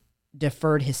they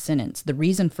deferred his sentence. The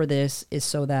reason for this is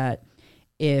so that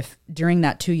if during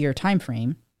that 2-year time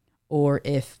frame, or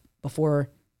if before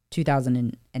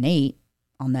 2008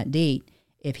 on that date,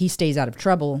 if he stays out of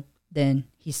trouble, then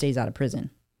he stays out of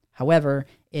prison. However,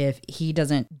 if he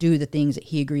doesn't do the things that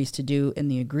he agrees to do in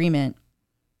the agreement,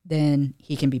 then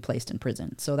he can be placed in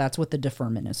prison. So that's what the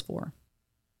deferment is for.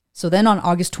 So then on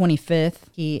August 25th,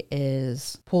 he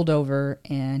is pulled over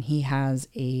and he has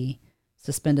a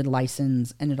suspended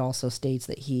license, and it also states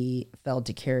that he failed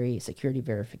to carry security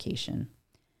verification.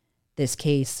 This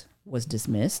case was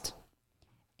dismissed,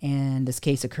 and this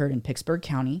case occurred in Pittsburgh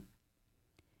County.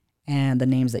 And the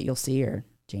names that you'll see are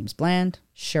James Bland,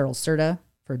 Cheryl Serta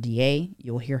for DA.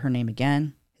 You'll hear her name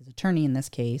again. His attorney in this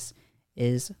case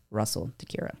is Russell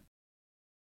Takira.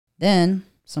 Then,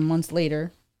 some months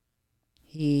later,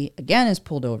 he again is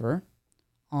pulled over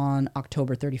on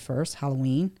October 31st,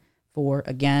 Halloween, for,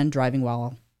 again, driving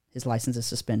while his license is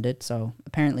suspended. So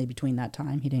apparently between that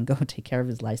time, he didn't go take care of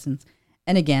his license.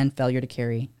 And again, failure to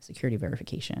carry security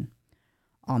verification.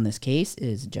 On this case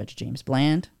is Judge James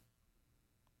Bland.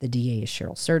 The DA is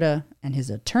Cheryl Serta, and his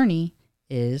attorney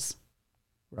is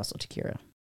Russell Takira.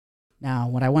 Now,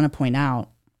 what I want to point out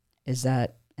is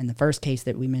that in the first case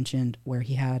that we mentioned where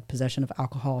he had possession of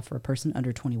alcohol for a person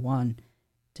under 21,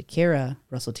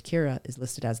 Russell Takira is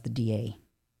listed as the DA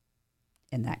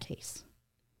in that case.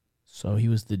 So he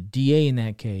was the DA in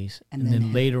that case, and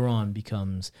then later on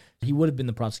he would have been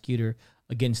the prosecutor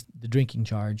against the drinking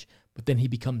charge, but then he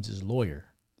becomes his lawyer.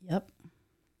 Yep.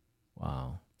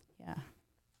 Wow. Yeah.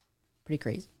 Pretty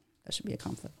crazy. That should be a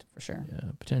conflict for sure.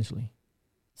 Yeah, potentially.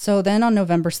 So then on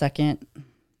November 2nd,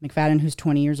 McFadden, who's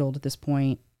 20 years old at this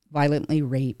point, violently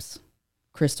rapes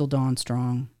Crystal Dawn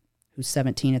Strong, who's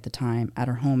 17 at the time, at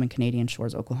her home in Canadian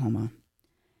Shores, Oklahoma.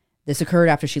 This occurred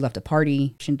after she left a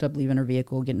party. She ended up leaving her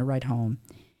vehicle, getting a ride home.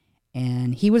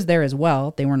 And he was there as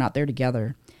well. They were not there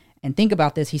together. And think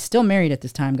about this. He's still married at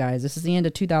this time, guys. This is the end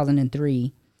of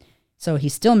 2003. So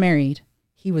he's still married.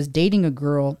 He was dating a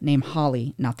girl named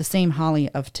Holly, not the same Holly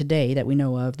of today that we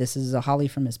know of. This is a Holly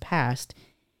from his past.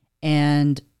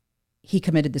 And he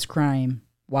committed this crime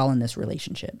while in this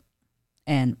relationship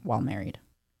and while married.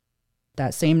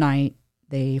 That same night,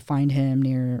 they find him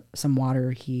near some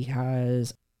water. He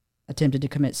has attempted to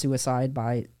commit suicide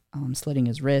by slitting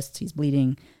his wrists. He's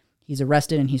bleeding. He's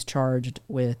arrested and he's charged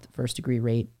with first-degree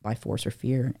rape by force or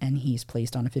fear, and he's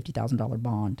placed on a $50,000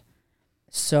 bond.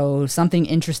 So something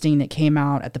interesting that came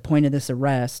out at the point of this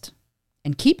arrest,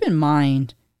 and keep in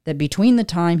mind that between the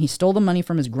time he stole the money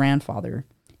from his grandfather,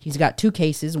 he's got 2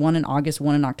 cases, one in August,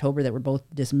 one in October, that were both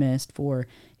dismissed for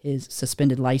his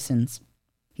suspended license.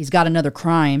 He's got another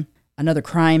crime. Another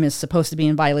crime is supposed to be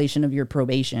in violation of your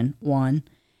probation, one.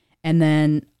 And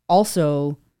then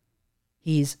also,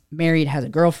 he's married, has a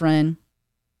girlfriend.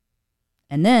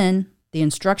 And then the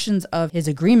instructions of his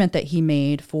agreement that he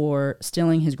made for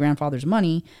stealing his grandfather's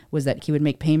money was that he would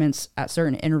make payments at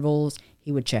certain intervals.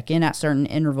 He would check in at certain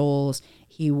intervals.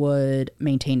 He would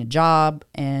maintain a job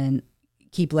and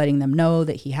keep letting them know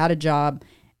that he had a job.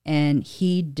 And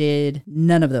he did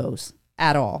none of those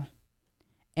at all.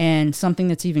 And something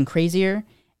that's even crazier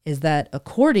is that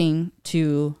according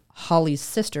to Holly's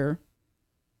sister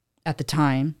at the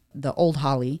time, the old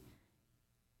Holly,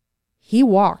 he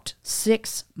walked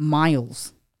 6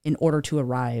 miles in order to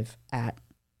arrive at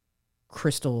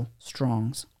Crystal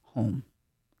Strong's home.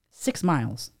 6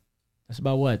 miles. That's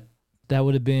about what? That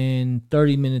would have been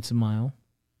 30 minutes a mile.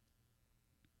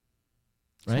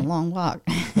 Right? It's a long walk.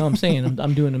 No, I'm saying,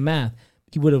 I'm doing the math.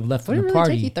 He would have left from the party. Would it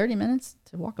really take you 30 minutes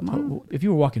to walk a mile? If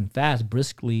you were walking fast,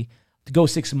 briskly, to go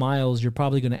 6 miles, you're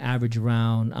probably going to average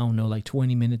around, I don't know, like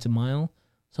 20 minutes a mile,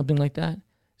 something like that.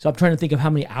 So I'm trying to think of how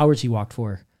many hours he walked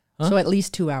for. Huh? So at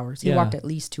least 2 hours. He walked at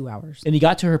least 2 hours. And he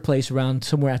got to her place around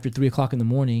somewhere after 3 o'clock in the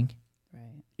morning. Right.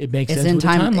 It makes sense with the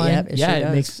timeline.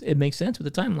 Yep, it makes sense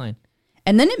with the timeline.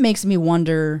 And then it makes me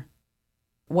wonder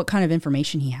what kind of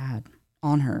information he had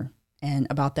on her and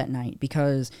about that night,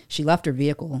 because she left her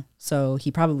vehicle. So he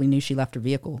probably knew she left her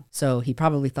vehicle. So he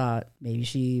probably thought maybe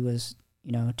she was,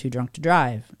 too drunk to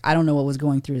drive. I don't know what was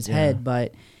going through his head,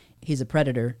 but he's a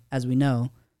predator, as we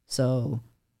know. So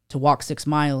to walk 6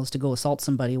 miles to go assault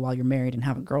somebody while you're married and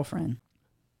have a girlfriend.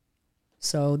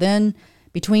 So then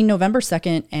between November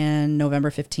 2nd and November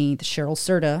 15th, Cheryl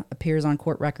Serta appears on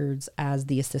court records as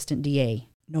the assistant DA.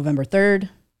 November 3rd,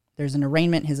 there's an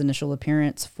arraignment, his initial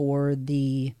appearance for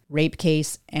the rape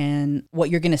case. And what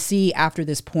you're going to see after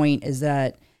this point is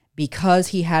that because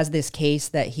he has this case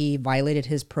that he violated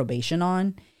his probation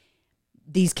on,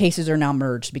 these cases are now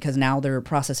merged because now they're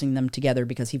processing them together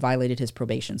because he violated his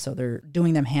probation. So they're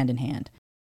doing them hand in hand.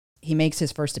 He makes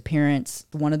his first appearance.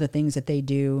 One of the things that they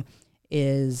do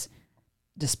is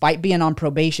despite being on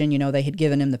probation, they had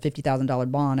given him the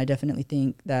 $50,000 bond. I definitely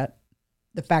think that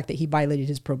the fact that he violated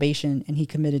his probation and he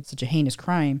committed such a heinous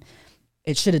crime,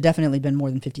 it should have definitely been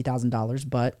more than $50,000,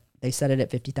 but they set it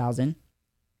at $50,000.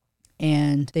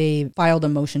 And they filed a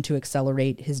motion to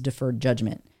accelerate his deferred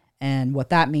judgment. And what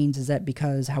that means is that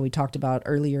because how we talked about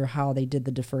earlier, how they did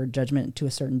the deferred judgment to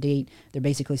a certain date, they're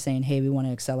basically saying, hey, we want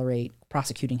to accelerate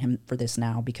prosecuting him for this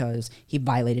now because he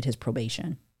violated his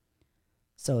probation.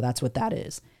 So that's what that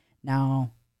is.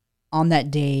 Now, on that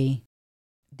day,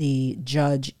 the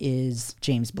judge is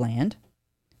James Bland.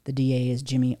 The DA is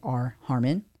Jimmy R.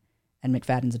 Harmon. And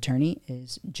McFadden's attorney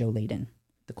is Joe Layden.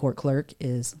 The court clerk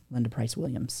is Linda Price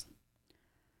Williams.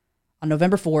 On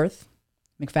November 4th,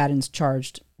 McFadden's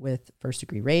charged with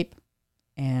first-degree rape,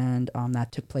 and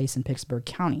that took place in Pittsburgh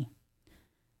County.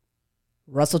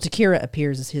 Russell Takira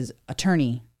appears as his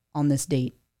attorney on this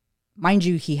date. Mind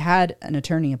you, he had an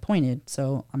attorney appointed,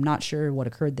 so I'm not sure what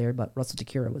occurred there, but Russell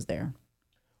Takira was there.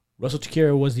 Russell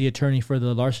Takira was the attorney for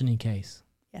the larceny case.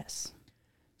 Yes.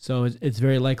 So it's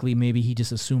very likely maybe he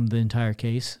just assumed the entire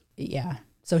case. Yeah.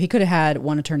 So he could have had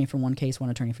one attorney for one case, one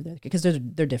attorney for the other, because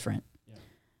they're different. Yeah.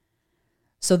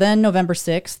 So then November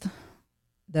 6th,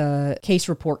 the case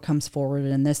report comes forward,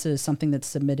 and this is something that's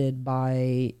submitted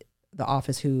by the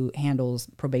office who handles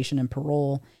probation and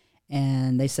parole,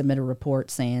 and they submit a report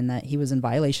saying that he was in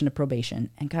violation of probation.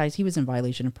 And guys, he was in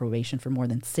violation of probation for more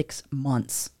than 6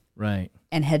 months. Right.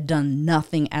 And had done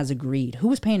nothing as agreed. Who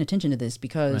was paying attention to this?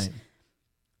 Because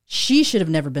she should have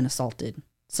never been assaulted.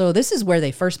 So this is where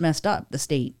they first messed up, the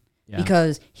state. Yeah.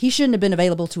 Because he shouldn't have been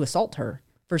available to assault her.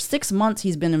 For 6 months,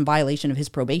 he's been in violation of his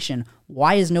probation.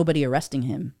 Why is nobody arresting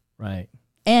him? Right.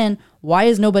 And why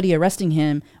is nobody arresting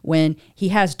him when he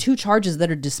has 2 charges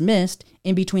that are dismissed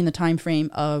in between the time frame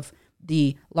of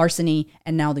the larceny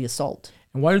and now the assault?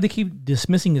 And why do they keep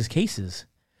dismissing his cases?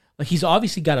 Like, he's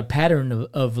obviously got a pattern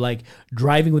of like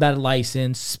driving without a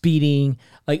license, speeding,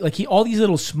 all these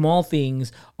little small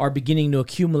things are beginning to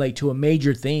accumulate to a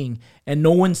major thing, and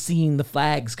no one's seeing the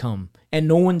flags come, and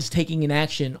no one's taking an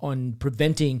action on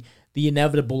preventing the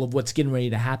inevitable of what's getting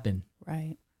ready to happen.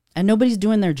 Right. And nobody's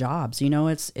doing their jobs.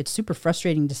 It's super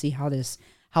frustrating to see how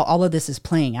all of this is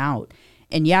playing out.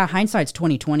 And yeah, hindsight's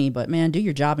 20/20, but man, do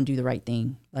your job and do the right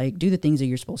thing. Like, do the things that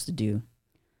you're supposed to do.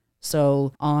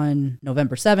 So on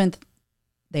November 7th,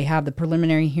 they have the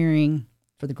preliminary hearing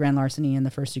for the grand larceny and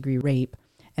the first-degree rape,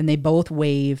 and they both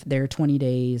waive their 20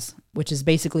 days, which is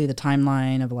basically the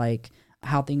timeline of like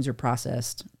how things are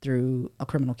processed through a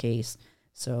criminal case.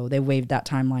 So they waived that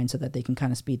timeline so that they can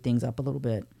kind of speed things up a little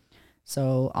bit.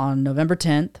 So on November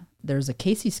 10th, there's a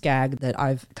Casey Skaggs that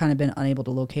I've kind of been unable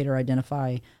to locate or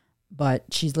identify, but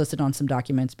she's listed on some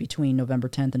documents between November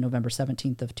 10th and November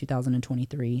 17th of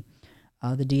 2023.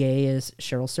 The DA is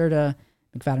Cheryl Serta,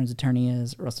 McFadden's attorney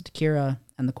is Russell Takira,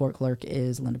 and the court clerk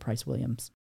is Linda Price Williams.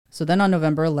 So then on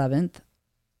November 11th,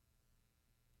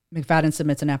 McFadden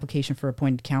submits an application for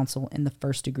appointed counsel in the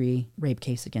first-degree rape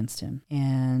case against him.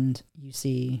 And you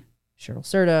see Cheryl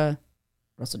Serta,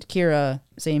 Russell Takira,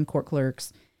 same court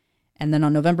clerks. And then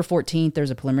on November 14th,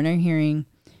 there's a preliminary hearing.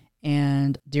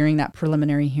 And during that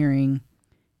preliminary hearing,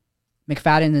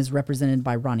 McFadden is represented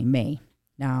by Ronnie May.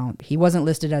 Now, he wasn't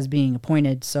listed as being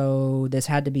appointed, so this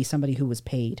had to be somebody who was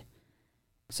paid.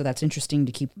 So that's interesting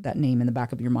to keep that name in the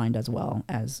back of your mind as well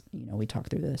as, we talk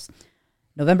through this.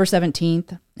 November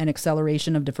 17th, an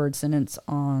acceleration of deferred sentence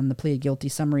on the plea of guilty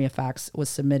summary of facts was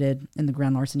submitted in the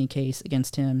grand larceny case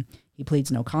against him. He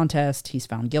pleads no contest. He's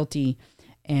found guilty.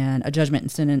 And a judgment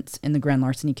and sentence in the grand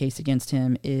larceny case against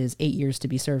him is 8 years to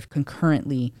be served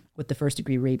concurrently with the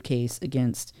first-degree rape case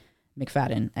against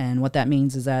McFadden. And what that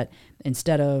means is that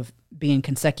instead of being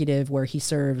consecutive where he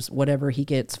serves whatever he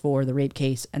gets for the rape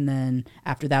case and then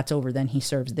after that's over, then he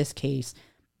serves this case,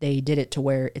 they did it to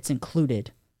where it's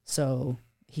included. So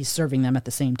he's serving them at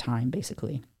the same time,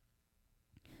 basically.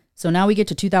 So now we get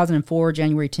to 2004,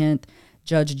 January 10th.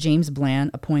 Judge James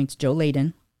Bland appoints Joe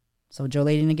Layden. So Joe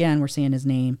Layden, again, we're seeing his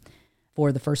name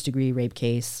for the first-degree rape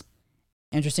case.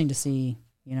 Interesting to see,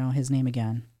 his name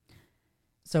again.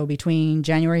 So between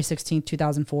January 16th,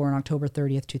 2004 and October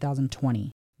 30th,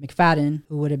 2020, McFadden,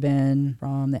 who would have been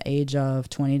from the age of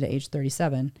 20 to age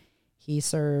 37, he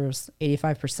serves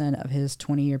 85% of his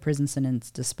 20-year prison sentence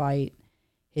despite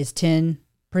his 10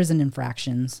 prison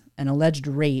infractions, an alleged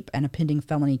rape, and a pending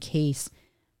felony case.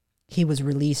 He was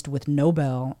released with no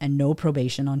bail and no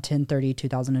probation on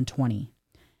 10/30/2020.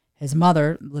 His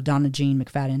mother, LaDonna Jean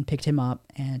McFadden, picked him up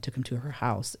and took him to her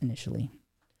house initially.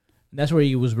 That's where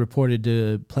he was reported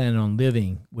to plan on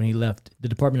living when he left. The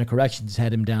Department of Corrections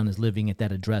had him down as living at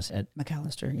that address at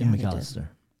McAllister. In McAllister.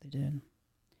 They did.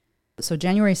 So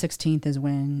January 16th is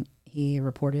when he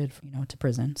reported, to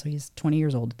prison. So he's 20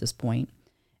 years old at this point.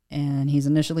 And he's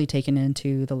initially taken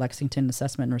into the Lexington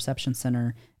Assessment and Reception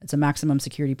Center. It's a maximum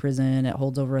security prison. It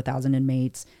holds over 1,000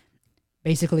 inmates.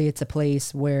 Basically, it's a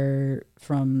place where,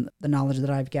 from the knowledge that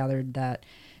I've gathered, that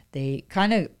they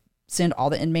kind of send all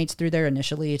the inmates through there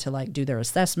initially to like do their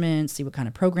assessments, see what kind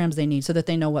of programs they need so that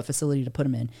they know what facility to put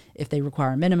them in. If they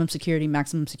require minimum security,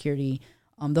 maximum security,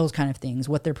 those kind of things,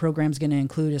 what their program's going to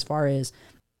include as far as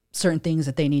certain things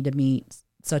that they need to meet,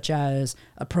 such as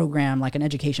a program, like an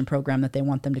education program that they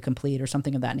want them to complete or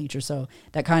something of that nature. So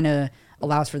that kind of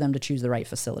allows for them to choose the right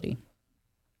facility.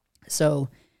 So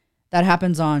that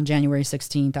happens on January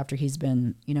 16th after he's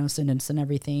been, sentenced and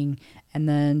everything. And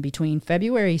then between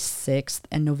February 6th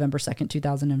and November 2nd,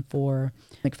 2004,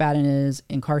 McFadden is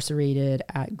incarcerated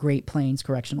at Great Plains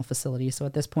Correctional Facility. So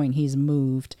at this point, he's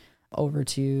moved over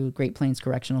to Great Plains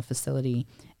Correctional Facility.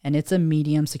 And it's a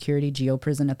medium security geo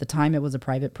prison. At the time, it was a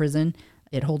private prison.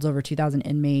 It holds over 2,000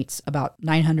 inmates, about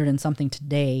 900 and something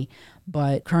today.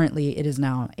 But currently, it is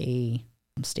now a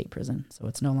state prison. So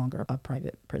it's no longer a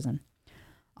private prison.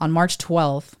 On March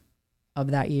 12th of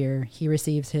that year, he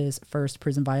receives his first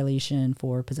prison violation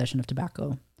for possession of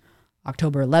tobacco.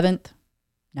 October 11th,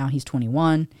 now he's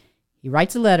 21. He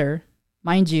writes a letter.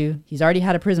 Mind you, he's already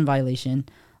had a prison violation.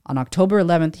 On October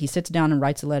 11th, he sits down and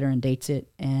writes a letter and dates it,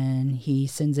 and he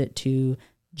sends it to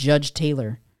Judge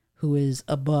Taylor, who is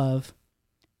above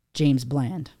James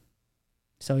Bland.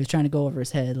 So he's trying to go over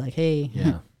his head like, hey,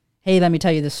 let me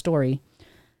tell you this story.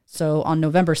 So on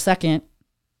November 2nd,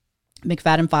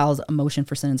 McFadden files a motion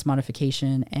for sentence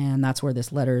modification, and that's where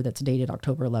this letter that's dated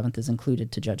October 11th is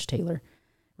included to Judge Taylor,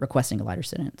 requesting a lighter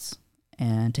sentence.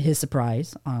 And to his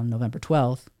surprise, on November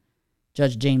 12th,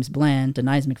 Judge James Bland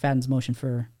denies McFadden's motion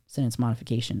for sentence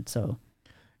modification.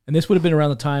 And this would have been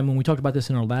around the time when we talked about this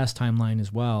in our last timeline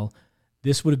as well.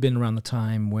 This would have been around the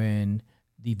time when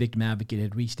the victim advocate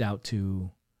had reached out to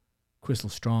Crystal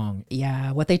Strong.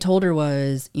 Yeah, what they told her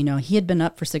was, he had been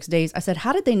up for 6 days. I said,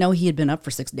 how did they know he had been up for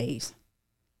 6 days?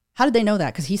 How did they know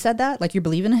that? Because he said that? Like, you're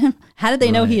believing him? How did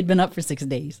they know he had been up for 6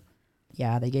 days?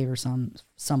 Yeah, they gave her some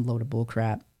load of bull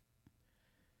crap.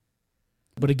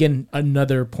 But again,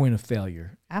 another point of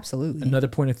failure. Absolutely. Another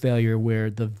point of failure where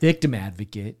the victim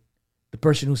advocate, the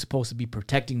person who's supposed to be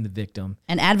protecting the victim.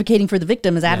 And advocating for the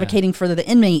victim is advocating for the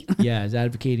inmate. Yeah, is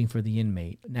advocating for the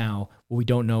inmate. Now, what we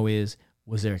don't know is,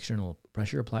 was there external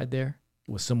pressure applied there?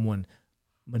 Was someone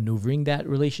maneuvering that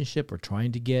relationship or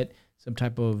trying to get some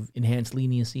type of enhanced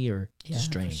leniency or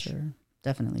strange? For sure.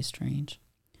 Definitely strange.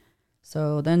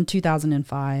 So then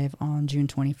 2005, on June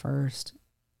 21st,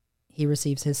 he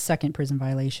receives his second prison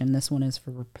violation. This one is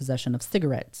for possession of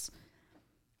cigarettes.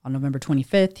 On November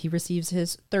 25th, he receives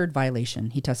his third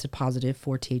violation. He tested positive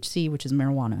for THC, which is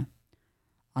marijuana.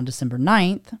 On December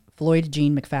 9th, Floyd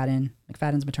Gene McFadden,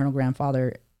 McFadden's maternal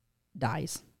grandfather,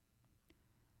 dies.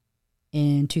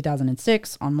 In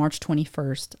 2006, on March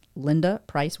 21st, Linda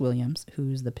Price Williams,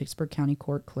 who's the Pittsburgh County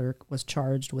Court clerk, was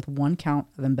charged with 1 count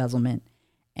of embezzlement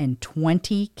and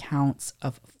 20 counts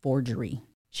of forgery.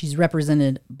 She's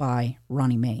represented by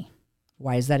Ronnie May.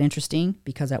 Why is that interesting?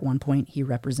 Because at one point he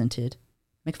represented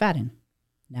McFadden.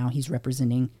 Now he's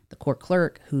representing the court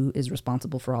clerk, who is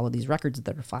responsible for all of these records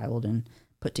that are filed and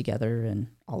put together and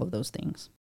all of those things.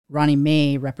 Ronnie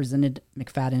May represented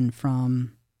McFadden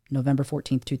from November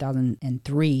 14th,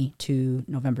 2003 to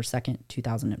November 2nd,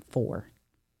 2004.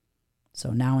 So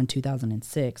now in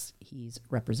 2006, he's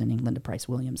representing Linda Price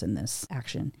Williams in this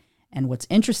action. And what's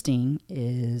interesting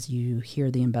is you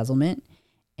hear the embezzlement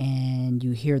and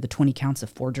you hear the 20 counts of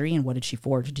forgery. And what did she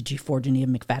forge? Did she forge any of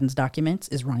McFadden's documents?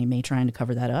 Is Ronnie May trying to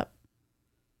cover that up?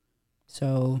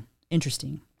 So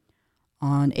interesting.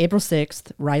 On April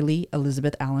 6th, Riley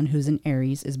Elizabeth Allen, who's in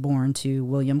Aries, is born to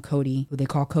William Cody, who they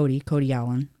call Cody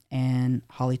Allen, and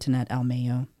Holly TenneT Al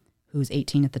Mayo, who's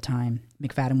 18 at the time.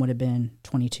 McFadden would have been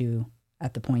 22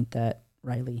 at the point that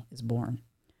Riley is born.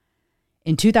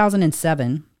 In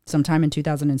 2007, sometime in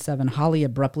 2007, Holly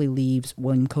abruptly leaves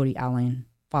William Cody Allen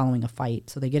following a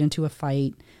fight. So they get into a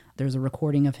fight. There's a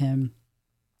recording of him.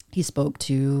 He spoke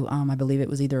to, I believe it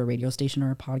was either a radio station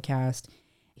or a podcast.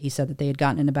 He said that they had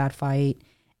gotten in a bad fight,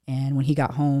 and when he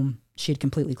got home, she had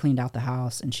completely cleaned out the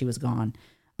house, and she was gone.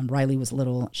 Riley was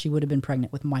little. She would have been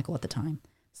pregnant with Michael at the time.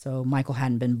 So Michael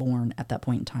hadn't been born at that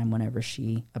point in time whenever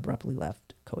she abruptly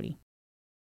left Cody.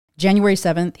 January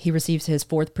 7th, he receives his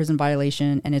fourth prison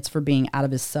violation, and it's for being out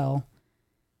of his cell.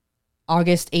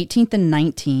 August 18th and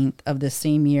 19th of this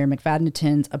same year, McFadden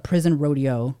attends a prison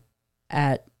rodeo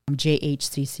at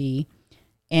JHCC,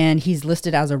 and he's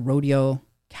listed as a rodeo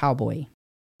cowboy.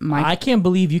 I can't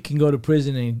believe you can go to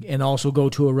prison and also go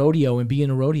to a rodeo and be in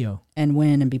a rodeo. And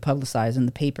win and be publicized in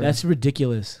the paper. That's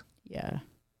ridiculous. Yeah.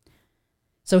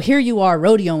 So here you are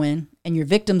rodeoing and your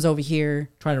victim's over here.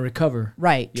 Trying to recover.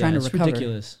 Right, Yeah, trying to it's recover.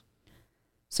 ridiculous.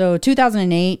 So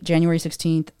 2008, January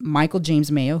 16th, Michael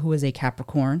James Mayo, who is a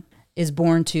Capricorn, is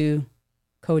born to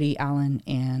Cody Allen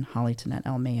and Holly TenneT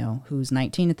L. Mayo, who's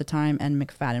 19 at the time, and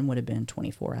McFadden would have been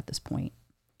 24 at this point.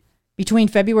 Between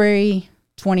February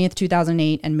 20th,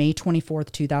 2008 and May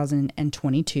 24th,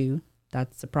 2022,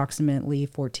 that's approximately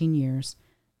 14 years,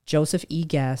 Joseph E.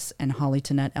 Guess and Holly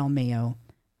TenneT L. Mayo,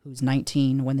 who's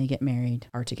 19 when they get married,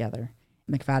 are together.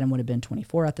 McFadden would have been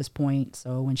 24 at this point.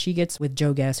 So when she gets with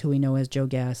Joe Guess, who we know as Joe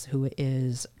Guess, who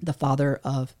is the father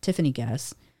of Tiffany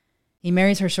Guess, he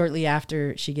marries her shortly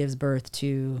after she gives birth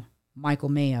to Michael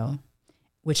Mayo,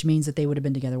 which means that they would have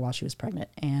been together while she was pregnant.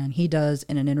 And he does,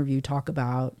 in an interview, talk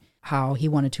about how he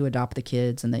wanted to adopt the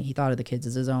kids and that he thought of the kids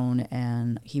as his own,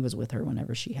 and he was with her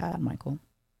whenever she had Michael.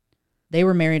 They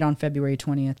were married on February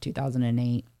 20th,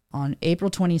 2008. On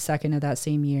April 22nd of that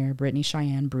same year, Brittany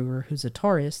Cheyenne Brewer, who's a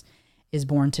Taurus, is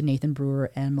born to Nathan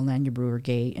Brewer and Melania Brewer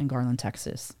Gay in Garland,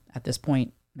 Texas. At this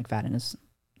point, McFadden is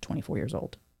 24 years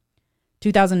old.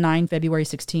 2009, February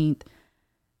 16th,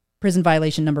 prison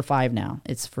violation number 5 now.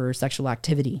 It's for sexual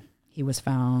activity. He was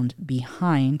found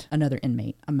behind another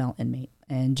inmate, a male inmate.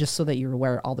 And just so that you're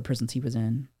aware, all the prisons he was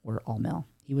in were all male.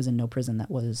 He was in no prison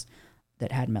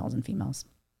that had males and females.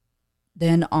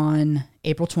 Then on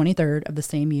April 23rd of the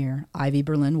same year, Ivy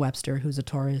Berlin Webster, who's a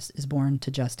Taurus, is born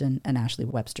to Justin and Ashley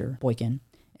Webster Boykin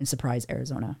in Surprise,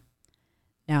 Arizona.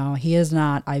 Now, he is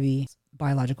not Ivy's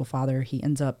biological father. He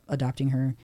ends up adopting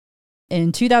her.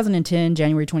 In 2010,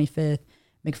 January 25th,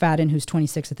 McFadden, who's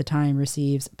 26 at the time,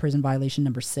 receives prison violation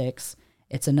number 6.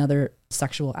 It's another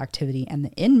sexual activity. And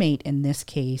the inmate in this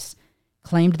case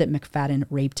claimed that McFadden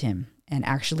raped him and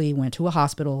actually went to a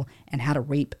hospital and had a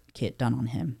rape kit done on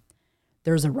him.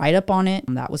 There's a write-up on it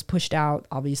that was pushed out.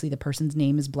 Obviously, the person's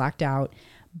name is blacked out.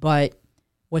 But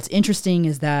what's interesting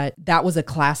is that was a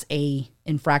Class A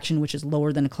infraction, which is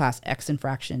lower than a Class X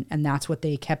infraction. And that's what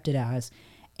they kept it as.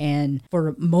 And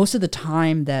for most of the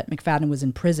time that McFadden was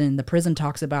in prison, the prison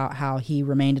talks about how he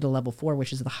remained at a level 4,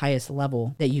 which is the highest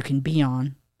level that you can be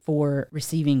on for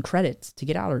receiving credits to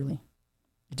get out early.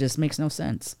 It just makes no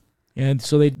sense. And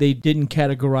so they didn't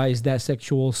categorize that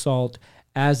sexual assault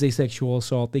as a sexual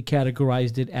assault. They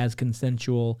categorized it as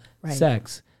consensual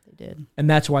sex. They did. And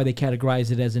that's why they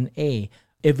categorized it as an A.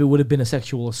 If it would have been a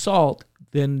sexual assault,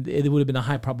 then it would have been a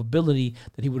high probability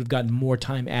that he would have gotten more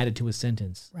time added to his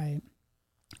sentence. Right.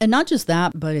 And not just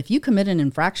that, but if you commit an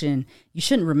infraction, you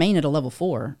shouldn't remain at a level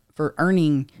 4 for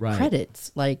earning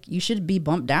credits. Like, you should be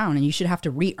bumped down and you should have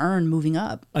to re-earn moving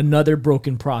up. Another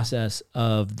broken process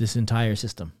of this entire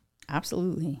system.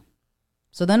 Absolutely.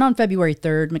 So then on February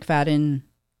 3rd, McFadden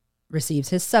receives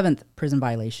his 7th prison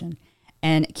violation.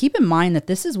 And keep in mind that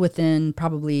this is within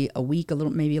probably a week,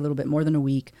 maybe a little bit more than a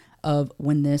week of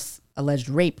when this alleged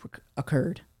rape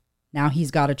occurred. Now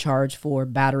he's got a charge for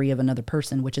battery of another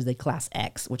person, which is a Class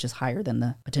X, which is higher than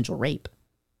the potential rape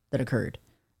that occurred.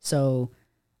 So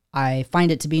I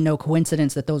find it to be no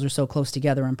coincidence that those are so close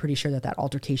together. I'm pretty sure that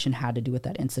altercation had to do with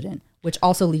that incident, which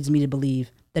also leads me to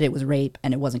believe that it was rape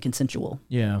and it wasn't consensual.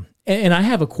 Yeah. And I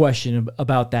have a question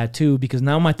about that too, because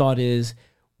now my thought is,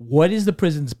 what is the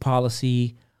prison's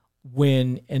policy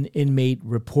when an inmate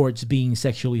reports being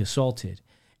sexually assaulted?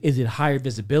 Is it higher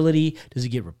visibility? Does it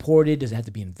get reported? Does it have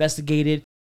to be investigated?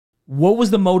 What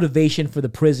was the motivation for the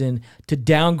prison to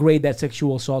downgrade that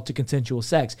sexual assault to consensual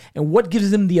sex? And what gives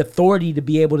them the authority to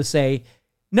be able to say,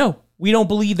 no, we don't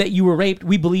believe that you were raped.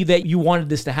 We believe that you wanted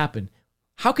this to happen.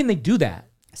 How can they do that?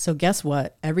 So guess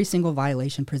what? Every single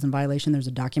prison violation, there's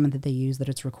a document that they use that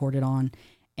it's recorded on,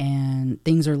 and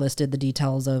things are listed, the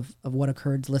details of what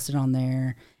occurred listed on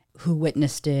there, who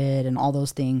witnessed it, and all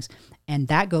those things. And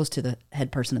that goes to the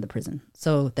head person of the prison.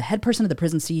 So the head person of the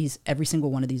prison sees every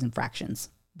single one of these infractions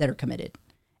that are committed.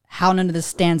 How none of this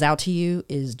stands out to you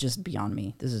is just beyond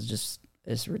me.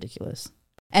 It's ridiculous.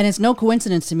 And it's no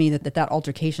coincidence to me that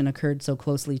altercation occurred so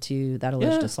closely to that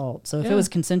alleged assault. So if it was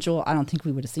consensual, I don't think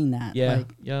we would have seen that.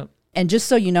 Yeah. And just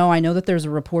so you know, I know that there's a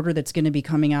reporter that's going to be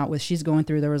coming out with, she's going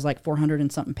through, there was like 400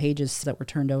 and something pages that were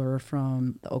turned over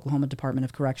from the Oklahoma Department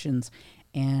of Corrections.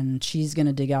 And she's going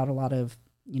to dig out a lot of,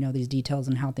 these details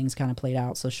and how things kind of played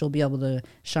out. So she'll be able to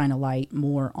shine a light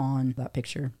more on that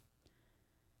picture.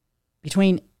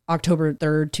 Between October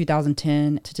 3rd,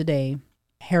 2010 to today,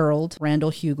 Harold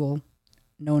Randall Hugel,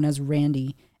 known as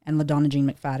Randy, and LaDonna Jean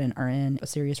McFadden are in a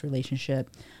serious relationship,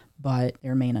 but they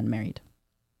remain unmarried.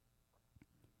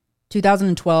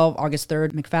 2012, August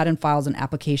 3rd, McFadden files an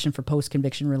application for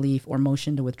post-conviction relief or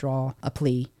motion to withdraw a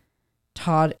plea.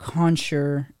 Todd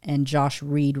Consher and Josh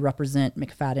Reed represent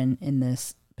McFadden in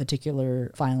this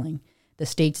particular filing. The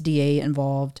state's DA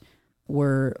involved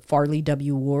were Farley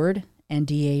W. Ward and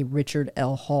DA Richard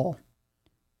L. Hall.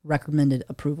 Recommended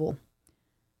approval.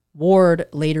 Ward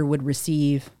later would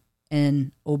receive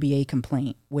an OBA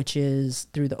complaint, which is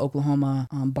through the Oklahoma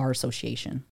Bar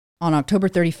Association. On October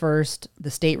 31st,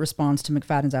 the state responds to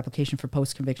McFadden's application for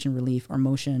post-conviction relief or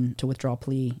motion to withdraw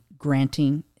plea,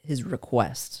 granting his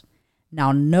request.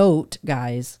 Now note,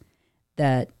 guys,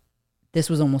 that this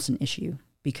was almost an issue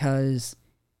because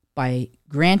by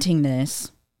granting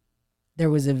this, there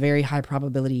was a very high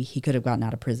probability he could have gotten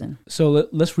out of prison. So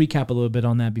let's recap a little bit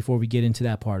on that before we get into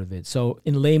that part of it. So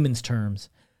in layman's terms,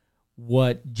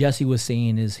 what Jesse was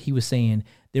saying is he was saying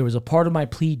there was a part of my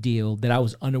plea deal that I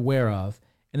was unaware of,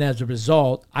 and as a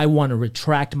result, I want to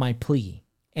retract my plea.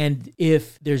 And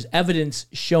if there's evidence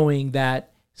showing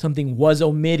that something was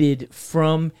omitted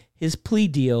from his plea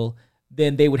deal,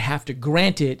 then they would have to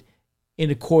grant it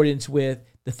in accordance with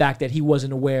the fact that he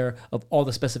wasn't aware of all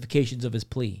the specifications of his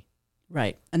plea.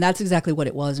 Right. And that's exactly what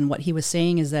it was. And what he was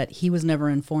saying is that he was never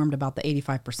informed about the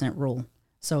 85% rule.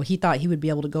 So he thought he would be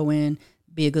able to go in,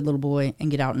 be a good little boy,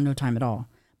 and get out in no time at all.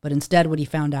 But instead, what he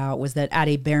found out was that at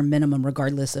a bare minimum,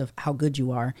 regardless of how good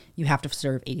you are, you have to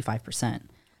serve 85%.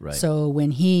 Right. So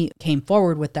when he came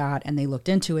forward with that and they looked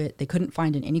into it, they couldn't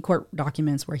find in any court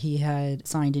documents where he had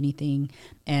signed anything.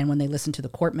 And when they listened to the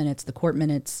court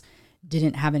minutes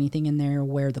didn't have anything in there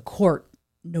where the court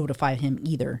notified him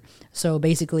either. So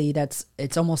basically,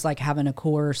 it's almost like having a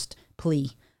coerced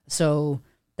plea. So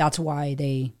that's why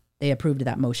they approved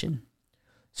that motion.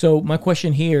 So my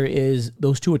question here is,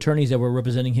 those two attorneys that were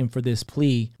representing him for this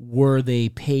plea, were they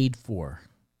paid for?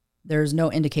 There's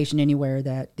no indication anywhere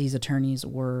that these attorneys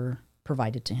were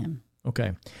provided to him.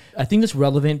 Okay. I think it's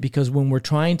relevant because when we're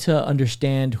trying to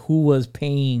understand who was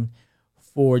paying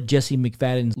for Jesse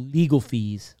McFadden's legal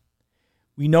fees,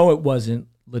 we know it wasn't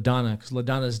LaDonna,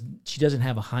 because she doesn't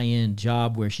have a high-end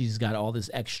job where she's got all this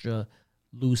extra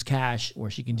loose cash where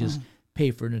she can just pay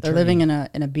for an attorney. They're living in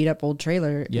a beat-up old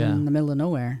trailer in the middle of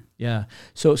nowhere. Yeah.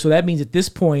 So that means at this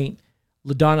point,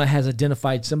 LaDonna has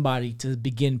identified somebody to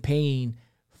begin paying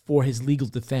for his legal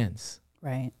defense.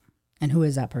 Right. And who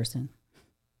is that person?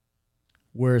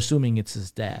 We're assuming it's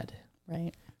his dad.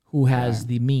 Right. Who has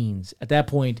the means. At that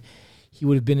point, he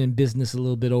would have been in business a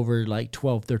little bit over like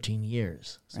 12, 13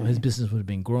 years. So his business would have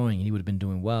been growing and he would have been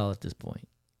doing well at this point.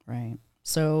 Right.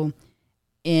 So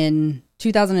in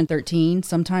 2013,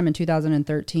 sometime in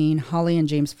 2013, Holly and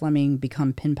James Fleming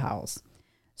become pen pals.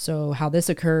 So how this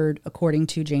occurred, according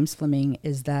to James Fleming,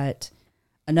 is that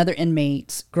another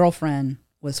inmate's girlfriend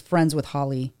was friends with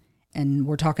Holly, and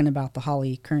we're talking about the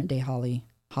Holly, current day Holly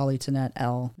TenneT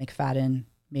L. McFadden,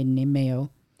 maiden name Mayo.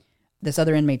 This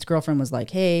other inmate's girlfriend was like,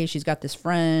 hey, she's got this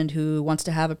friend who wants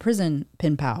to have a prison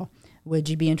pen pal. Would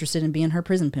you be interested in being her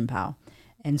prison pen pal?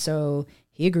 And so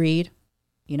he agreed,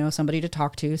 somebody to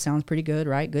talk to. Sounds pretty good,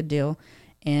 right? Good deal.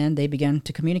 And they began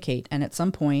to communicate. And at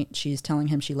some point, she's telling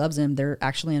him she loves him. They're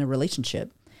actually in a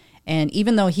relationship. And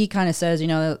even though he kind of says,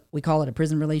 we call it a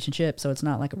prison relationship, so it's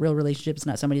not like a real relationship. It's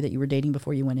not somebody that you were dating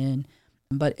before you went in.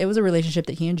 But it was a relationship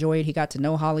that he enjoyed. He got to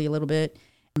know Holly a little bit,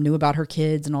 knew about her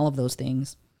kids and all of those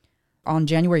things. On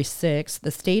January 6th, the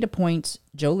state appoints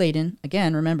Joe Layden,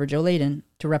 again, remember Joe Layden,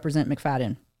 to represent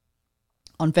McFadden.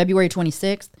 On February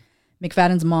 26th,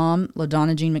 McFadden's mom,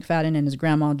 LaDonna Jean McFadden, and his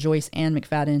grandma, Joyce Ann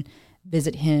McFadden,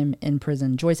 visit him in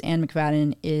prison. Joyce Ann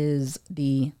McFadden is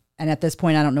and at this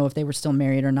point, I don't know if they were still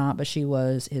married or not, but she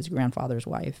was his grandfather's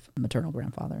wife, maternal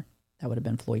grandfather. That would have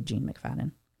been Floyd Gene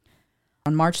McFadden.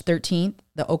 On March 13th,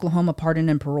 the Oklahoma Pardon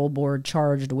and Parole Board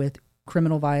charged with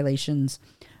criminal violations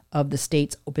of the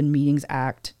state's Open Meetings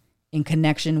Act in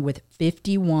connection with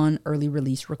 51 early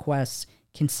release requests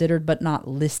considered but not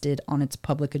listed on its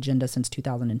public agenda since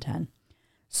 2010.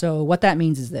 So what that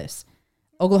means is this.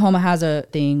 Oklahoma has a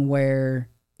thing where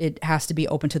it has to be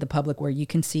open to the public where you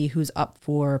can see who's up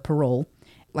for parole,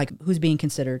 like who's being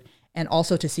considered, and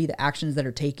also to see the actions that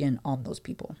are taken on those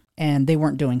people. And they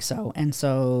weren't doing so. And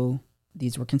so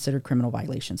these were considered criminal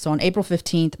violations. So on April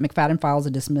 15th, McFadden files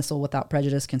a dismissal without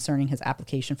prejudice concerning his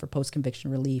application for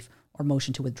post-conviction relief or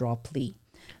motion to withdraw plea.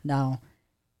 Now,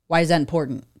 why is that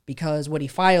important? Because what he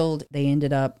filed, they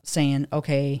ended up saying,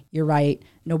 okay, you're right.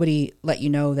 Nobody let you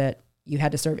know that you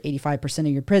had to serve 85% of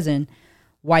your prison.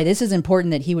 Why this is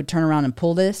important that he would turn around and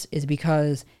pull this is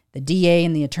because the DA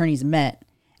and the attorneys met,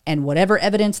 and whatever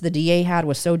evidence the DA had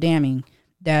was so damning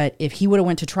that if he would have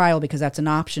went to trial, because that's an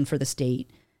option for the state,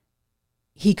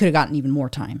 he could have gotten even more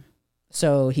time.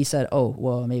 So he said, oh,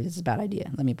 well, maybe this is a bad idea.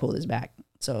 Let me pull this back.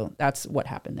 So that's what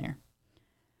happened there.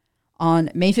 On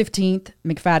May 15th,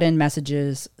 McFadden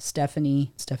messages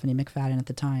Stephanie McFadden at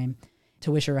the time,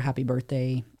 to wish her a happy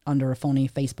birthday under a phony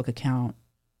Facebook account.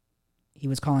 He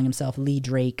was calling himself Lee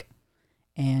Drake,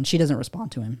 and she doesn't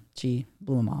respond to him. She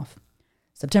blew him off.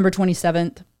 September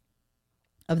 27th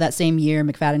of that same year,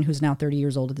 McFadden, who's now 30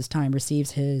 years old at this time,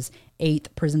 receives his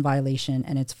 8th prison violation,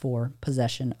 and it's for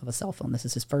possession of a cell phone. This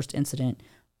is his first incident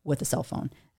with a cell phone.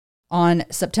 On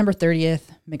September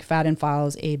 30th, McFadden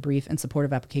files a brief and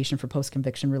supportive application for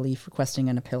post-conviction relief, requesting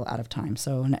an appeal out of time.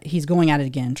 So he's going at it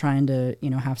again, trying to,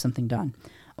 have something done.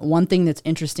 One thing that's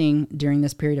interesting during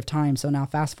this period of time, so now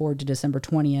fast forward to December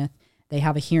 20th, they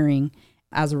have a hearing.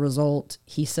 As a result,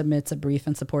 he submits a brief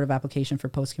and supportive application for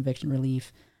post-conviction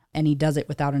relief, and he does it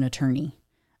without an attorney.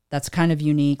 That's kind of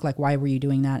unique. Like, why were you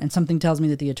doing that? And something tells me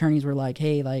that the attorneys were like,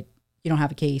 hey, like, you don't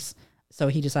have a case. So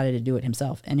he decided to do it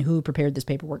himself. And who prepared this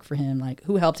paperwork for him? Like,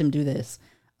 who helped him do this?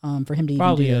 For him to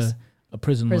probably even do this? A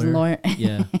prison lawyer.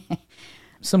 Yeah.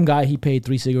 Some guy he paid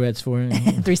 3 cigarettes for.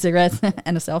 3 cigarettes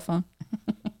and a cell phone.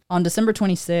 On December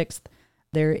 26th,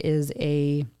 there is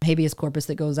a habeas corpus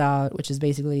that goes out, which is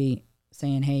basically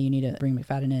saying, hey, you need to bring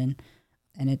McFadden in.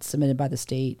 And it's submitted by the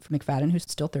state for McFadden, who's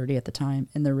still 30 at the time,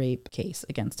 in the rape case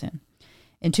against him.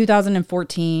 In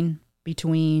 2014,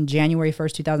 between January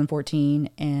 1st, 2014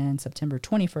 and September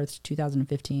 21st,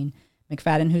 2015,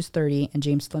 McFadden, who's 30, and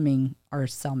James Fleming are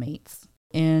cellmates.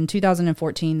 In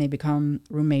 2014, they become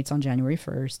roommates on January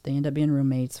 1st. They end up being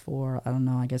roommates for, I don't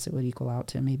know, I guess it would equal out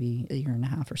to maybe a year and a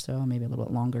half or so, maybe a little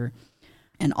bit longer.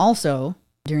 And also,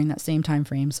 during that same time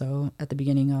frame, so at the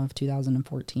beginning of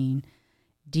 2014,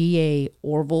 D.A.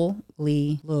 Orville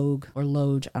Lee Logue, or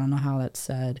Loge, I don't know how that's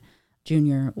said,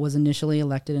 Jr., was initially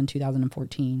elected in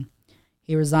 2014.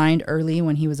 He resigned early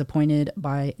when he was appointed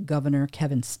by Governor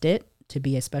Kevin Stitt to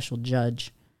be a special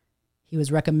judge. He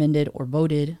was recommended or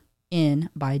voted in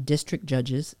by district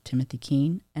judges Timothy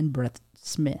King and Brett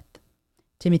Smith.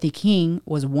 Timothy King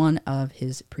was one of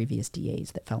his previous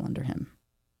DAs that fell under him.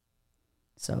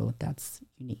 So that's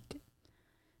unique.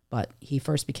 But he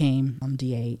first became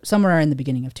DA somewhere in the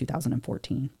beginning of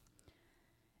 2014.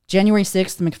 January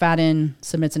 6th, McFadden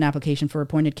submits an application for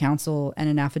appointed counsel and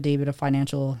an affidavit of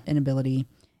financial inability.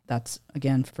 That's,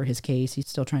 again, for his case. He's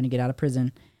still trying to get out of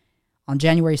prison. On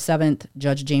January 7th,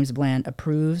 Judge James Bland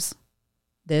approves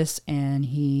this, and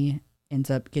he ends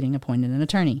up getting appointed an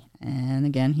attorney. And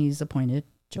again, he's appointed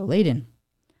Joe Layden.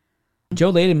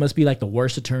 Joe Layden must be like the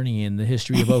worst attorney in the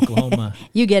history of Oklahoma.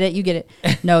 You get it.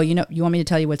 No, you want me to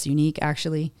tell you what's unique,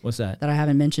 actually? What's that? That I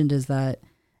haven't mentioned is that,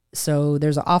 so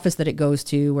there's an office that it goes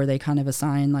to where they kind of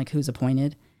assign like who's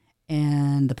appointed,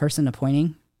 and the person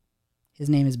appointing, his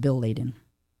name is Bill Layden.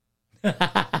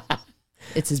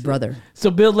 It's his brother.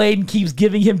 So Bill Layden keeps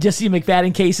giving him Jesse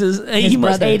McFadden cases. He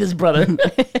must hate his brother.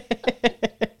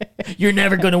 You're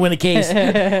never going to win a case.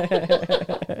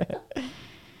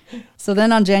 So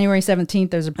then on January 17th,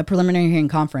 there's a preliminary hearing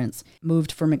conference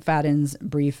moved for McFadden's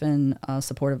brief and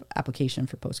supportive application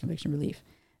for post-conviction relief.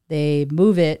 They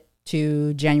move it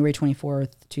to January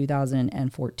 24th,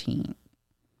 2014.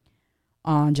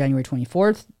 On January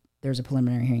 24th, there's a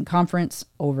preliminary hearing conference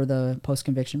over the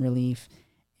post-conviction relief,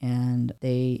 and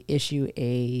they issue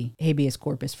a habeas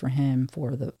corpus for him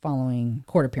for the following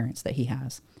court appearance that he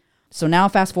has. So now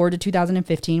fast forward to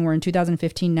 2015. We're in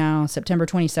 2015 now, September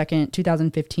 22nd,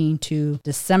 2015 to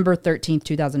December 13th,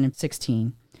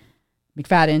 2016.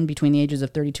 McFadden, between the ages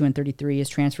of 32 and 33, is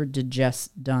transferred to Jess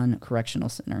Dunn Correctional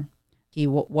Center. He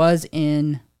was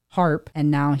in Harp, and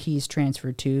now he's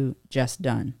transferred to Jess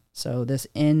Dunn. So this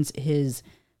ends his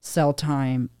cell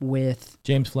time with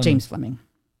James Fleming.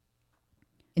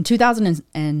 In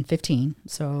 2015,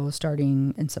 so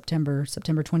starting in September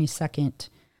 22nd,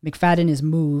 McFadden is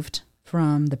moved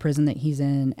from the prison that he's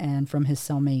in and from his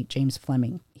cellmate, James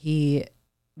Fleming. He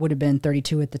would have been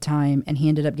 32 at the time, and he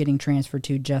ended up getting transferred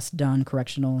to Jess Dunn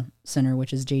Correctional Center,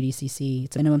 which is JDCC.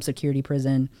 It's a minimum security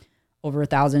prison, over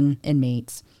 1,000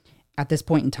 inmates. At this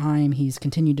point in time, he's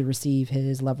continued to receive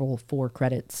his level 4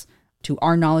 credits. To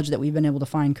our knowledge that we've been able to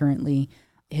find currently,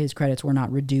 his credits were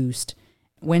not reduced.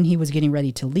 When he was getting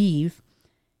ready to leave,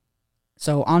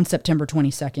 so on September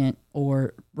 22nd,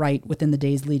 or right within the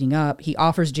days leading up, he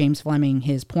offers James Fleming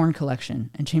his porn collection.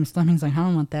 And James Fleming's like, I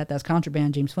don't want that. That's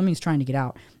contraband. James Fleming's trying to get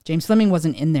out. James Fleming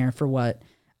wasn't in there for what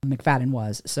McFadden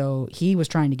was. So he was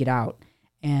trying to get out.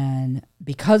 And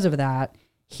because of that,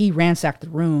 he ransacked the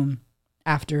room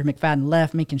after McFadden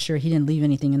left, making sure he didn't leave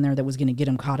anything in there that was going to get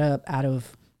him caught up out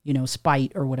of,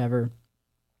 spite or whatever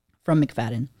from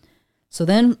McFadden. So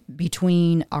then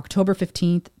between October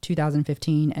 15th,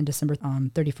 2015 and December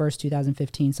 31st,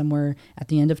 2015, somewhere at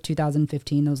the end of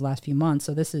 2015, those last few months.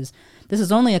 So this is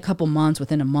only a couple months,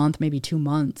 within a month, maybe 2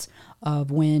 months of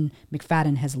when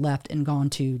McFadden has left and gone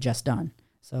to Just Done.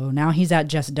 So now he's at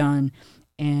Just Done,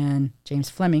 and James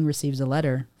Fleming receives a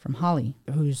letter from Holly,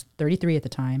 who's 33 at the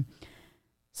time,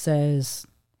 says,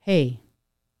 "Hey,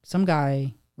 some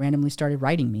guy randomly started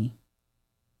writing me.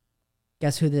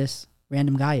 Guess who this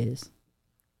random guy is?"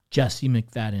 Jesse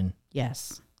McFadden.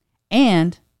 Yes.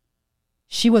 And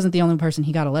she wasn't the only person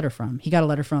he got a letter from. He got a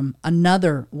letter from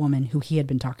another woman who he had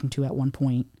been talking to at one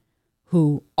point,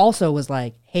 who also was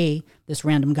like, "Hey, this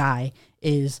random guy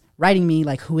is writing me.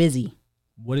 Like, who is he?"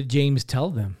 What did James tell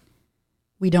them?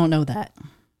 We don't know that.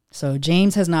 So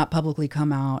James has not publicly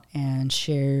come out and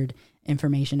shared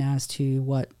information as to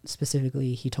what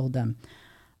specifically he told them.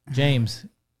 James,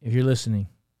 if you're listening.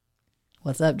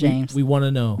 What's up, James? We want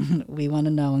to know. We want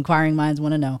to know. Inquiring minds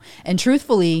want to know. And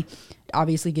truthfully,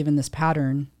 obviously, given this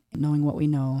pattern, knowing what we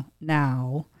know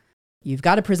now, you've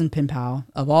got a prison pen pal.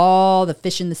 Of all the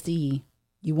fish in the sea,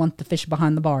 you want the fish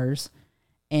behind the bars.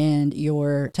 And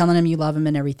you're telling him you love him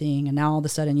and everything. And now all of a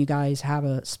sudden you guys have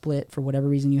a split for whatever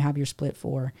reason you have your split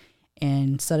for.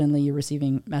 And suddenly you're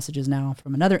receiving messages now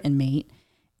from another inmate.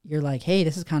 You're like, "Hey,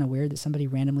 this is kind of weird that somebody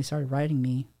randomly started writing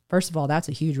me." First of all, that's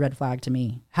a huge red flag to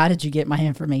me. How did you get my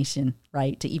information,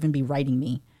 right, to even be writing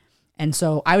me? And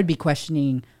so I would be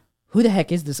questioning, who the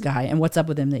heck is this guy and what's up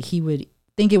with him that he would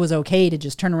think it was okay to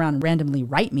just turn around and randomly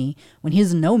write me when he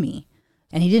doesn't know me?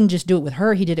 And he didn't just do it with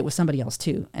her, he did it with somebody else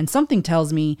too. And something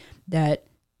tells me that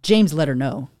James let her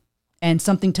know. And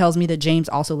something tells me that James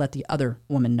also let the other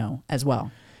woman know as well.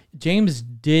 James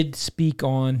did speak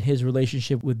on his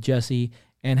relationship with Jesse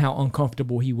and how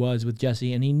uncomfortable he was with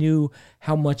Jesse. And he knew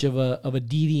how much of a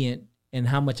deviant and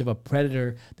how much of a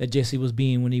predator that Jesse was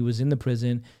being when he was in the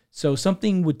prison. So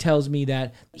something would tells me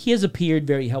that he has appeared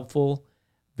very helpful,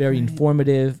 very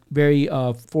informative, very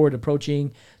forward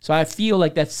approaching. So I feel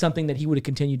like that's something that he would have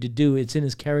continued to do. It's in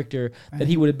his character that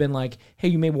he would have been like, "Hey,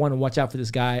 you may want to watch out for this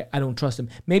guy. I don't trust him."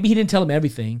 Maybe he didn't tell him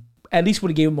everything. At least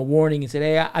would have gave him a warning and said,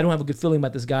 "Hey, I don't have a good feeling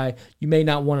about this guy. You may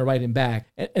not want to write him back.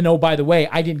 And oh, by the way,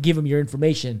 I didn't give him your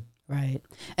information." Right.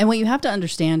 And what you have to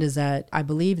understand is that I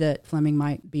believe that Fleming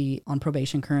might be on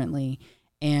probation currently,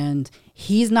 and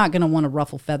he's not going to want to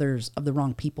ruffle feathers of the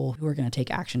wrong people who are going to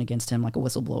take action against him like a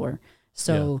whistleblower.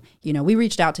 So, we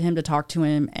reached out to him to talk to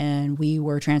him, and we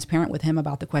were transparent with him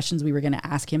about the questions we were going to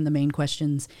ask him, the main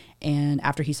questions. And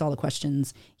after he saw the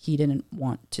questions, he didn't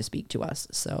want to speak to us.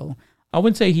 So I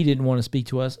wouldn't say he didn't want to speak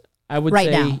to us. I would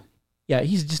say, now. Yeah,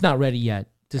 he's just not ready yet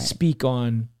to speak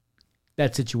on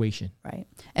that situation. Right.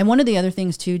 And one of the other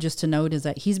things, too, just to note is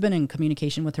that he's been in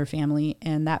communication with her family,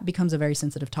 and that becomes a very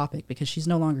sensitive topic because she's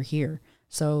no longer here.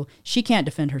 So she can't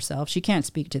defend herself. She can't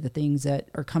speak to the things that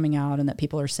are coming out and that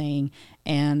people are saying,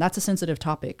 and that's a sensitive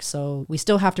topic. So we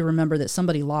still have to remember that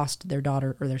somebody lost their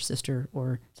daughter or their sister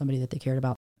or somebody that they cared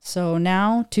about. So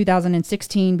now,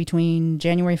 2016, between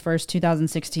January 1st,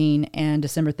 2016 and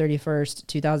December 31st,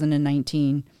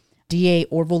 2019, DA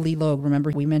Orville Lee Logue,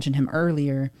 remember we mentioned him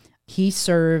earlier, he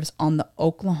serves on the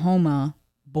Oklahoma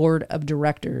Board of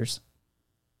Directors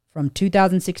from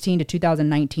 2016 to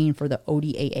 2019 for the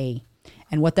ODAA.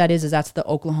 And what that is that's the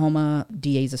Oklahoma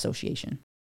DA's Association.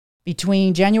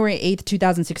 Between January 8th,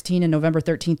 2016 and November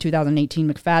 13th,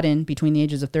 2018, McFadden, between the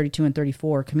ages of 32 and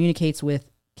 34, communicates with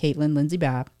Caitlyn Lindsay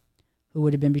Bab, who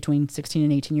would have been between 16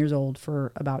 and 18 years old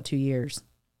for about 2 years.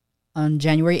 On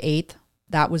January 8th,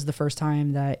 that was the first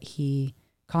time that he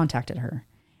contacted her.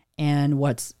 And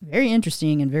what's very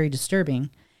interesting and very disturbing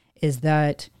is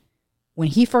that when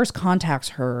he first contacts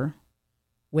her,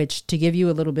 which to give you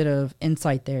a little bit of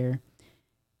insight there,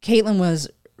 Caitlyn was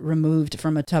removed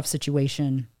from a tough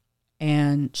situation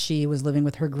and she was living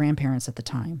with her grandparents at the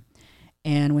time.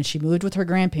 And when she moved with her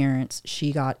grandparents,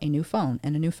 she got a new phone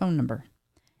and a new phone number.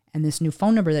 And this new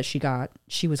phone number that she got,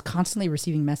 she was constantly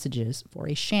receiving messages for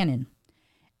a Shannon.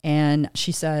 And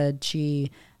she said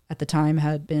she, at the time,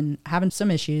 had been having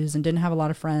some issues and didn't have a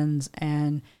lot of friends.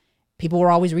 And people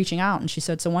were always reaching out. And she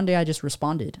said, so one day I just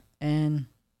responded. And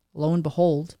lo and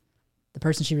behold, the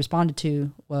person she responded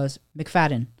to was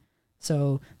McFadden.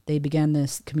 So they began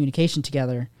this communication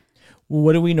together. Well,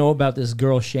 what do we know about this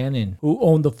girl, Shannon, who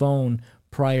owned the phone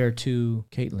prior to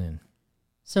Caitlyn?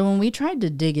 So when we tried to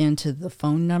dig into the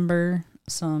phone number,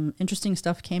 some interesting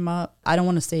stuff came up. I don't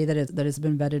want to say that it's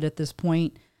been vetted at this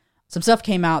point. Some stuff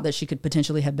came out that she could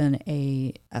potentially have been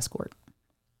a escort.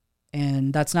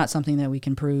 And that's not something that we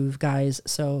can prove, guys.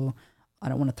 So I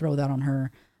don't want to throw that on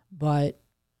her. But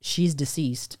she's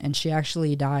deceased, and she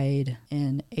actually died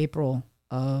in April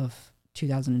of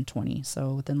 2020.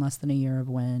 So within less than a year of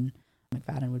when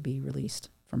McFadden would be released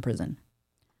from prison.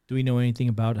 Do we know anything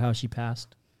about how she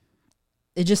passed?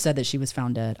 It just said that she was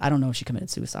found dead. I don't know if she committed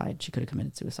suicide. She could have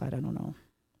committed suicide. I don't know.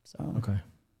 So okay.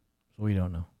 So we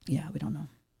don't know. Yeah, we don't know.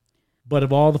 But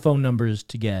of all the phone numbers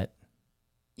to get.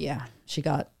 Yeah, she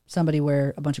got somebody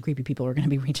where a bunch of creepy people are going to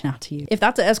be reaching out to you. If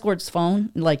that's an escort's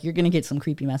phone, like you're going to get some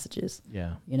creepy messages.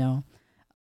 Yeah. You know?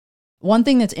 One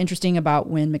thing that's interesting about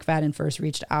when McFadden first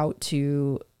reached out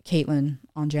to Caitlyn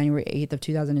on January 8th of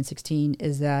 2016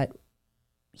 is that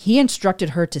he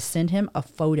instructed her to send him a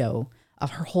photo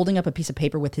of her holding up a piece of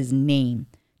paper with his name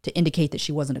to indicate that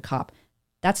she wasn't a cop.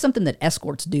 That's something that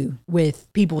escorts do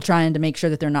with people trying to make sure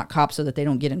that they're not cops so that they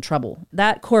don't get in trouble.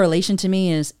 That correlation to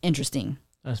me is interesting.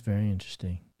 That's very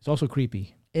interesting. It's also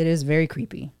creepy. It is very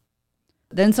creepy.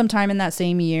 Then sometime in that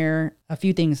same year, a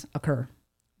few things occur.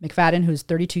 McFadden, who's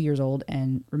 32 years old,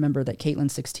 and remember that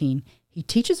Caitlyn's 16, he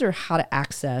teaches her how to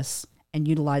access and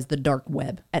utilize the dark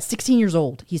web. At 16 years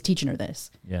old, he's teaching her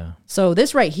this. Yeah. So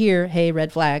this right here, hey,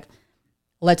 red flag,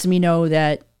 lets me know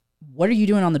that what are you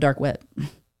doing on the dark web?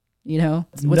 You know,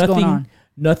 what's going on?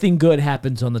 Nothing good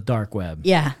happens on the dark web.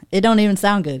 Yeah, it don't even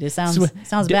sound good. It sounds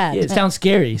bad. It sounds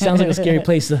scary. It sounds like a scary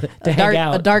place to hang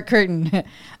out. A dark curtain.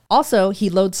 Also, he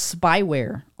loads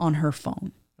spyware on her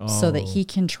phone so that he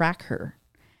can track her.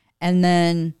 And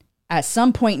then at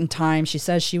some point in time, she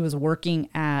says she was working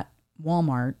at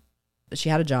Walmart. She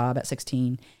had a job at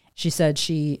 16. She said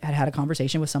she had a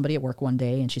conversation with somebody at work one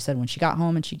day. And she said when she got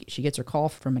home and she gets her call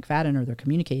from McFadden or they're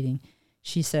communicating,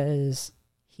 she says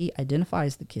he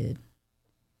identifies the kid,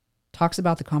 talks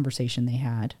about the conversation they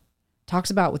had,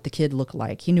 talks about what the kid looked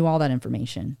like. He knew all that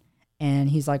information. And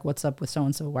he's like, what's up with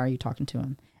so-and-so? Why are you talking to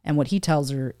him? And what he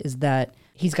tells her is that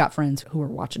he's got friends who are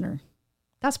watching her.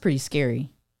 That's pretty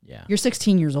scary. Yeah. You're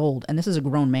 16 years old, and this is a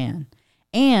grown man.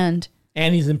 And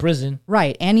he's in prison.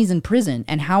 Right, and he's in prison.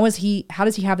 And how does he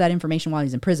have that information while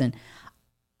he's in prison?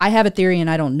 I have a theory, and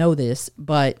I don't know this,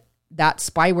 but that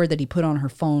spyware that he put on her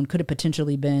phone could have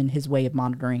potentially been his way of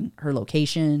monitoring her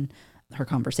location, her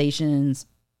conversations.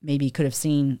 Maybe he could have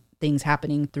seen things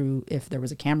happening through if there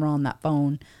was a camera on that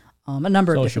phone. A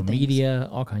number of different things. Social media,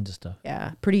 all kinds of stuff.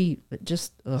 Yeah, pretty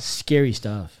just scary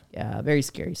stuff. Yeah, very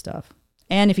scary stuff.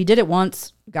 And if he did it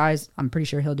once, guys, I'm pretty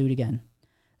sure he'll do it again.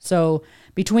 So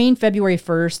between February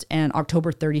 1st and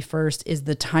October 31st is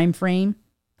the time frame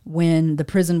when the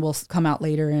prison will come out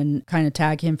later and kind of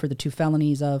tag him for the 2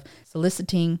 felonies of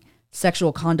soliciting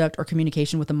sexual conduct or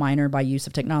communication with a minor by use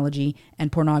of technology, and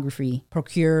pornography,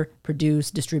 procure,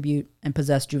 produce, distribute, and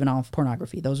possess juvenile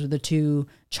pornography. Those are the 2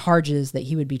 charges that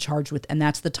he would be charged with, and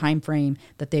that's the time frame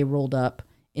that they rolled up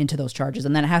into those charges.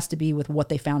 And then it has to be with what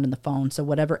they found in the phone. So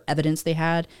whatever evidence they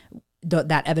had,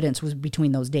 that evidence was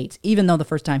between those dates, even though the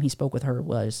first time he spoke with her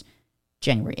was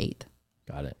January 8th.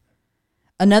 Got it.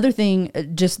 Another thing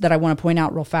just that I want to point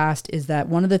out real fast is that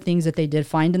one of the things that they did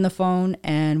find in the phone,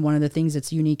 and one of the things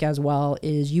that's unique as well,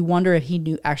 is you wonder if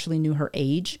he actually knew her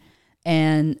age.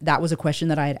 And that was a question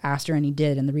that I had asked her, and he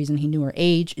did. And the reason he knew her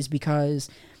age is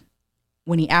because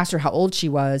when he asked her how old she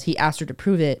was, he asked her to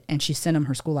prove it, and she sent him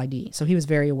her school ID. So he was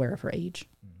very aware of her age.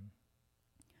 Mm-hmm.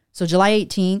 So July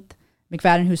 18th,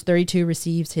 McFadden, who's 32,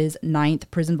 receives his 9th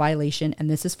prison violation,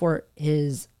 and this is for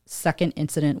his second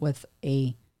incident with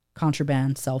a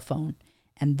contraband cell phone.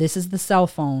 And this is the cell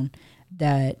phone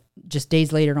that just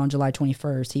days later on July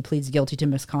 21st, he pleads guilty to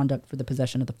misconduct for the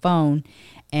possession of the phone.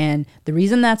 And the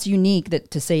reason that's unique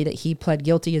to say that he pled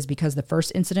guilty is because the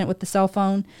first incident with the cell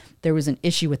phone, there was an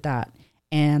issue with that.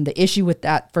 And the issue with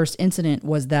that first incident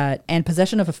was that, and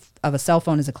possession of a cell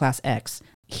phone is a class X.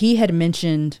 He had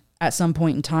mentioned at some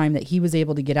point in time that he was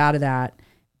able to get out of that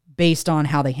based on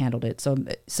how they handled it. So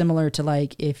similar to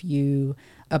like if you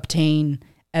obtain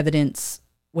evidence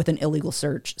with an illegal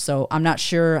search. So I'm not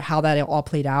sure how that all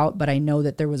played out, but I know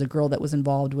that there was a girl that was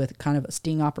involved with kind of a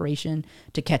sting operation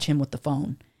to catch him with the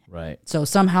phone. Right. So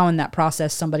somehow in that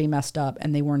process, somebody messed up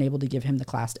and they weren't able to give him the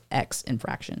class X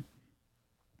infraction.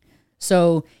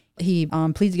 So he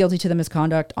pleads guilty to the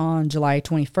misconduct on July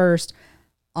 21st.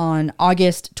 On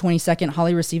August 22nd,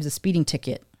 Holly receives a speeding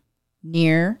ticket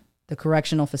near the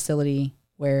correctional facility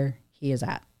where he is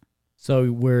at.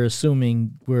 So we're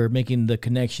making the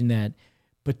connection that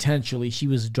potentially she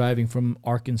was driving from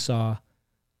Arkansas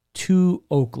to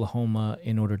Oklahoma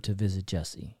in order to visit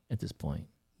Jesse at this point.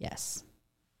 Yes.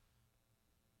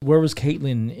 Where was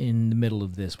Caitlyn in the middle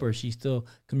of this? Was she still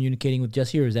communicating with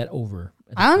Jesse, or is that over?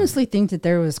 I honestly think that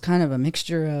there was kind of a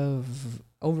mixture of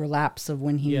overlaps of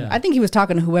when he... Yeah. I think he was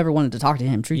talking to whoever wanted to talk to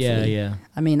him, truthfully. Yeah.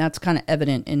 I mean, that's kind of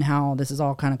evident in how this is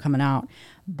all kind of coming out.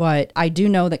 But I do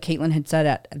know that Caitlyn had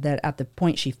said that at the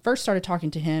point she first started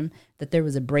talking to him, that there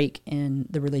was a break in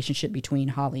the relationship between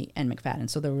Holly and McFadden.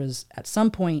 So there was, at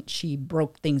some point, she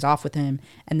broke things off with him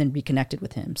and then reconnected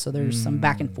with him. So there's some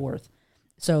back and forth.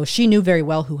 So she knew very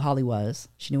well who Holly was.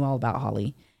 She knew all about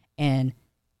Holly. And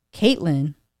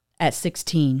Caitlyn, at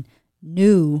 16,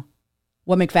 knew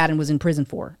what McFadden was in prison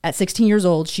for. At 16 years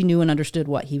old, she knew and understood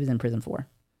what he was in prison for.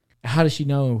 How does she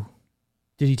know?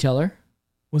 Did he tell her?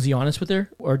 Was he honest with her?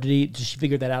 Or did she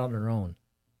figure that out on her own?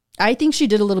 I think she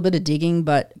did a little bit of digging,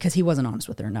 but because he wasn't honest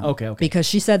with her, no. Okay. Because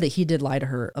she said that he did lie to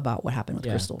her about what happened with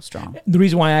Crystal Strong. The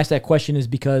reason why I asked that question is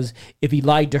because if he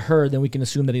lied to her, then we can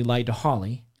assume that he lied to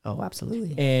Holly. Oh,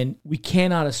 absolutely. And we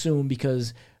cannot assume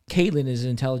because Caitlyn is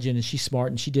intelligent and she's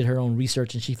smart and she did her own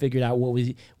research and she figured out what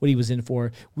he was in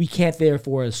for. We can't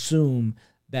therefore assume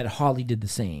that Holly did the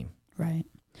same. Right.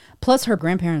 Plus, her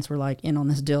grandparents were like in on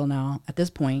this deal now at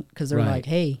this point because they're like,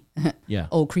 hey,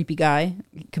 old creepy guy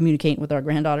communicating with our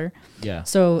granddaughter. Yeah.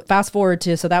 So fast forward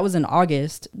to, so that was in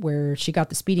August where she got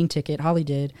the speeding ticket, Holly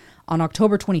did. On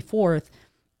October 24th,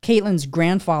 Caitlyn's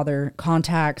grandfather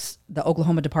contacts the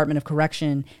Oklahoma Department of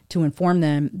Correction to inform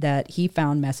them that he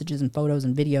found messages and photos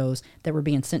and videos that were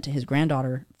being sent to his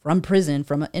granddaughter from prison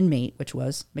from an inmate, which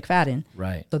was McFadden.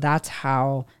 Right. So that's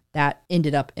how that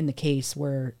ended up in the case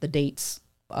where the dates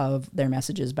of their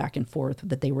messages back and forth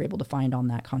that they were able to find on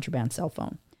that contraband cell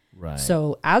phone. Right.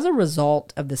 So as a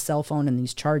result of the cell phone and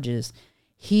these charges,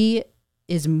 he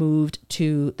is moved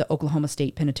to the Oklahoma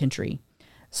State Penitentiary.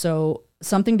 So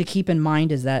something to keep in mind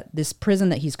is that this prison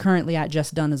that he's currently at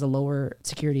just done is a lower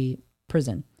security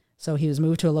prison. So he was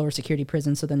moved to a lower security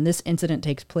prison. So then this incident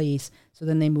takes place. So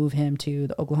then they move him to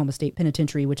the Oklahoma State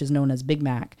Penitentiary, which is known as Big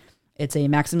Mac. It's a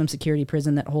maximum security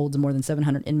prison that holds more than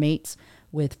 700 inmates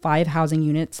with 5 housing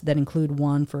units that include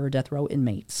one for death row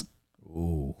inmates.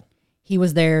 Ooh. He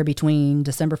was there between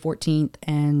December 14th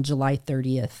and July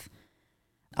 30th.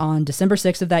 On December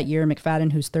 6th of that year,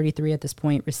 McFadden, who's 33 at this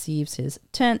point, receives his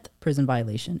 10th prison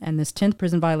violation. And this 10th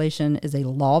prison violation is a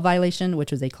law violation,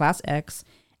 which was a Class X,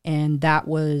 and that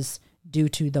was due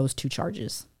to those 2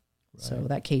 charges. Right. So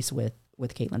that case with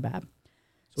Caitlyn Bab.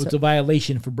 So it's a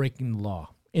violation for breaking the law,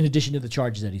 in addition to the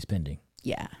charges that he's pending.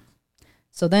 Yeah.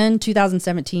 So then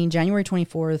 2017, January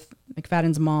 24th,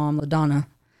 McFadden's mom, LaDonna,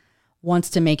 wants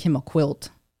to make him a quilt.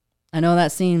 I know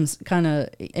that seems kind of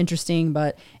interesting,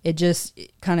 but it just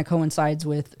kind of coincides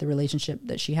with the relationship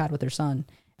that she had with her son.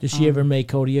 Did she ever make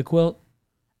Cody a quilt?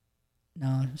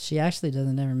 No, she actually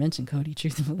doesn't ever mention Cody,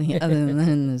 truthfully, other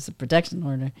than there's a protection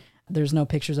order. There's no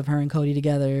pictures of her and Cody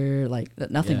together, like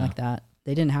nothing like that.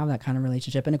 They didn't have that kind of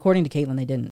relationship. And according to Caitlyn, they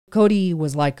didn't. Cody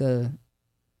was like a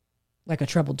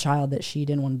troubled child that she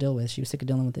didn't want to deal with. She was sick of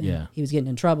dealing with him. Yeah. He was getting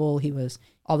in trouble. He was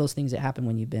all those things that happen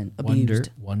when you've been abused.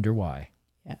 Wonder why.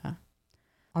 Yeah.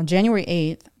 On January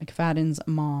 8th, McFadden's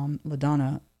mom,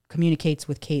 LaDonna, communicates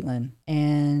with Caitlyn.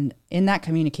 And in that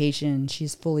communication,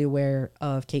 she's fully aware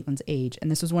of Caitlyn's age.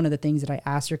 And this was one of the things that I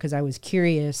asked her because I was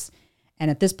curious. And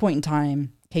at this point in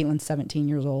time, Caitlyn's 17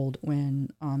 years old when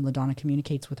LaDonna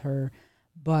communicates with her.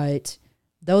 But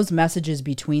those messages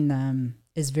between them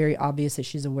is very obvious that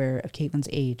she's aware of Caitlyn's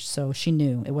age. So she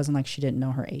knew. It wasn't like she didn't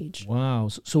know her age. Wow.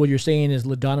 So what you're saying is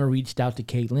LaDonna reached out to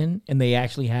Caitlyn and they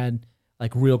actually had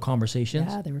like real conversations?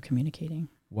 Yeah, they were communicating.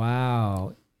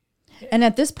 Wow. And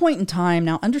at this point in time,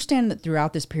 now understand that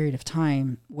throughout this period of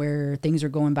time where things are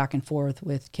going back and forth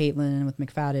with Caitlyn and with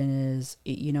McFadden is,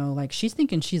 you know, like she's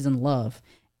thinking she's in love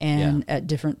and at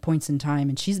different points in time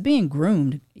and she's being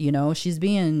groomed, you know, she's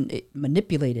being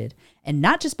manipulated and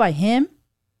not just by him,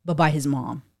 but by his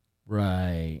mom.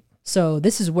 Right. So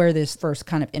this is where this first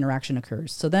kind of interaction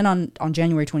occurs. So then on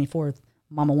January 24th,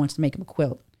 Mama wants to make him a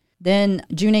quilt. Then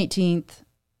June 18th,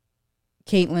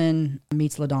 Caitlyn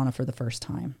meets LaDonna for the first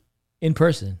time. In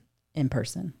person? In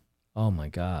person. Oh, my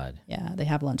God. Yeah, they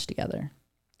have lunch together.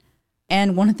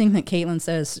 And one thing that Caitlyn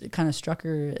says kind of struck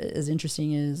her as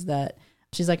interesting is that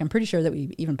she's like, I'm pretty sure that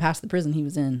we even passed the prison he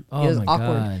was in. Oh, it was my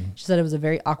awkward. God. She said it was a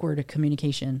very awkward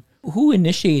communication. Who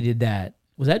initiated that?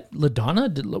 Was that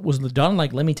LaDonna? Was LaDonna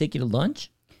like, let me take you to lunch?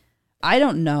 I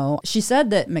don't know. She said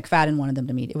that McFadden wanted them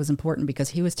to meet. It was important because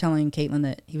he was telling Caitlyn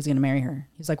that he was going to marry her.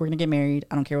 He was like, we're going to get married.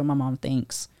 I don't care what my mom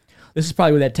thinks. This is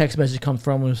probably where that text message comes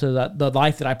from when it says that the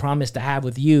life that I promised to have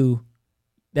with you,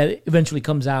 that eventually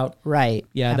comes out. Right.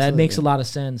 Yeah, absolutely. That makes a lot of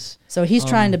sense. So he's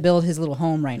trying to build his little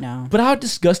home right now. But how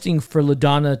disgusting for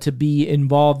LaDonna to be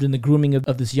involved in the grooming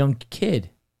of this young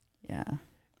kid. Yeah.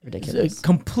 Ridiculous. It's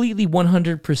completely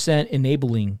 100%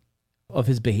 enabling of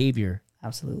his behavior.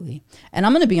 Absolutely. And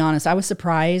I'm going to be honest, I was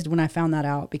surprised when I found that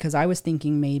out because I was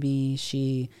thinking maybe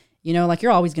she, like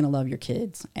you're always going to love your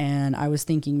kids. And I was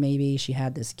thinking maybe she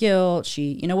had this guilt,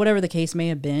 whatever the case may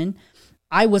have been.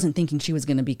 I wasn't thinking she was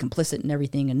going to be complicit in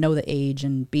everything and know the age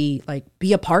and be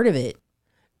a part of it.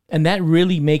 And that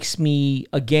really makes me,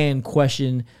 again,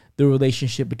 question the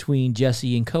relationship between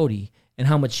Jesse and Cody and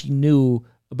how much she knew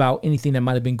about anything that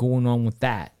might have been going on with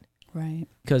that. Right.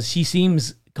 Because she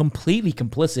seems completely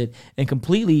complicit and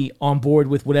completely on board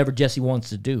with whatever Jesse wants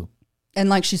to do.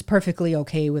 And she's perfectly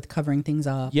okay with covering things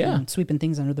up and sweeping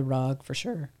things under the rug for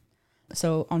sure.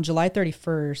 So on July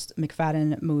 31st,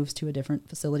 McFadden moves to a different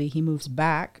facility. He moves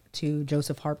back to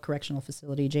Joseph Harp Correctional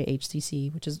Facility,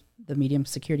 JHCC, which is the medium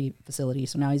security facility.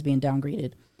 So now he's being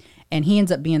downgraded. And he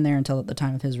ends up being there until the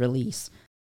time of his release.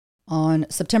 On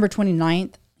September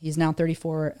 29th, he's now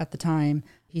 34 at the time.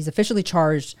 He's officially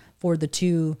charged for the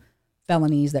 2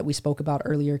 felonies that we spoke about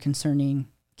earlier concerning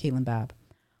Caitlyn Bab.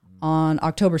 On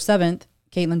October 7th,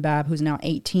 Caitlyn Bab, who's now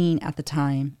 18 at the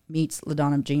time, meets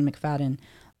LaDonna Jean McFadden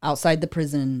outside the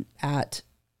prison at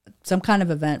some kind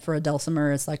of event for a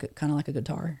dulcimer. It's kind of like a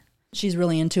guitar. She's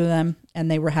really into them, and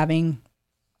they were having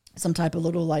some type of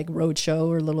little road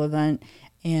show or little event,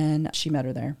 and she met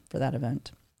her there for that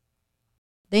event.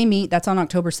 They meet. That's on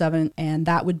October 7th, and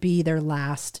that would be their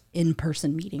last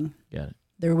in-person meeting. Got it.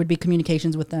 There would be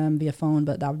communications with them via phone,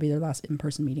 but that would be their last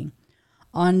in-person meeting.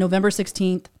 On November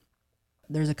 16th,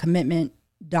 there's a commitment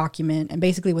document, and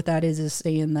basically what that is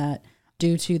saying that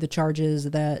due to the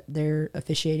charges that they're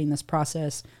officiating this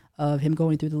process of him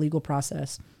going through the legal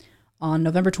process. On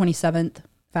November 27th,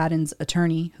 Fadden's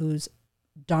attorney, who's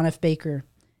Don F. Baker,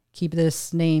 keep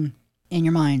this name in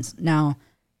your minds. Now,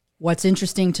 what's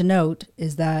interesting to note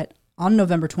is that on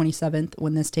November 27th,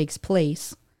 when this takes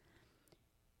place,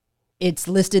 it's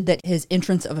listed that his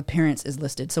entrance of appearance is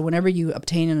listed. So whenever you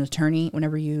obtain an attorney,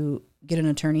 whenever you get an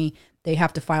attorney, they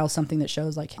have to file something that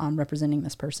shows I'm representing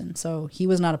this person. So he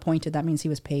was not appointed. That means he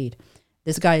was paid.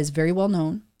 This guy is very well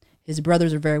known. His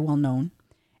brothers are very well known.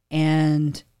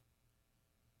 And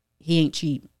he ain't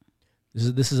cheap.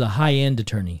 This is a high-end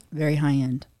attorney. Very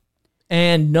high-end.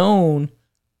 And known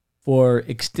for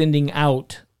extending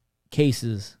out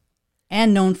cases.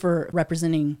 And known for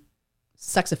representing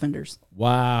sex offenders.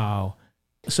 Wow.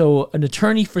 So an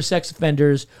attorney for sex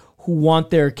offenders who want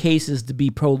their cases to be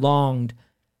prolonged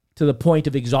to the point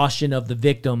of exhaustion of the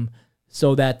victim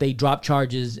so that they drop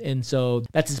charges. And so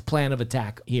that's his plan of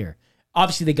attack here.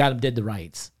 Obviously, they got him dead to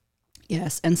rights.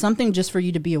 Yes. And something just for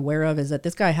you to be aware of is that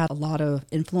this guy had a lot of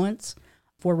influence.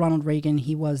 For Ronald Reagan,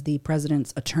 he was the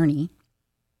president's attorney.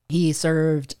 He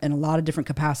served in a lot of different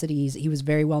capacities. He was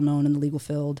very well known in the legal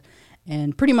field.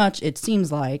 And pretty much, it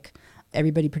seems like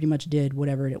everybody pretty much did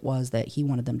whatever it was that he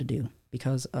wanted them to do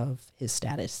because of his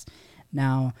status.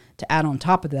 Now, to add on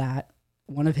top of that,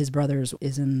 one of his brothers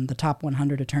is in the top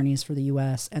 100 attorneys for the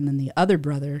U.S., and then the other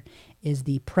brother is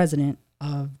the president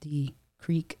of the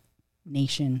Creek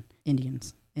Nation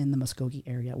Indians in the Muskogee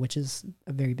area, which is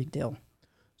a very big deal.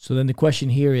 So then the question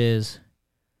here is,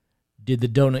 did the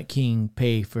Donut King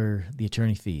pay for the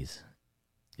attorney fees?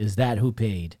 Is that who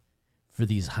paid for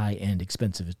these high-end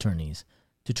expensive attorneys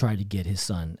to try to get his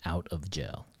son out of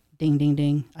jail? Ding, ding,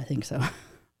 ding. I think so.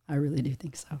 I really do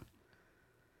think so.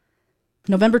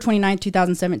 November 29th,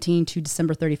 2017 to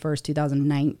December 31st,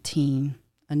 2019,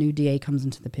 a new DA comes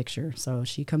into the picture. So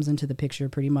she comes into the picture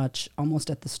pretty much almost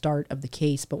at the start of the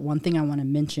case. But one thing I want to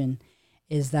mention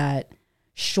is that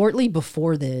shortly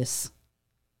before this,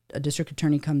 a district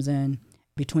attorney comes in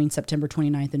between September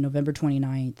 29th and November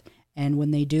 29th. And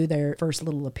when they do their first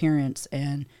little appearance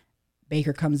and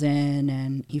Baker comes in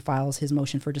and he files his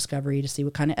motion for discovery to see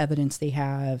what kind of evidence they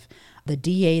have, the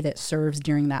DA that serves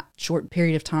during that short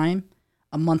period of time,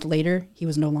 a month later, he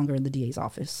was no longer in the DA's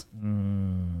office.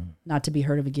 Not to be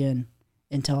heard of again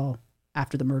until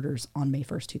after the murders on May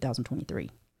 1st, 2023.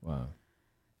 Wow.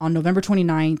 On November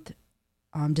 29th,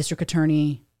 District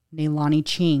Attorney Neilani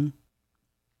Ching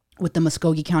with the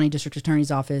Muskogee County District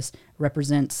Attorney's Office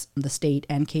represents the state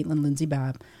and Caitlyn Lindsay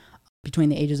Bab between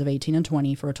the ages of 18 and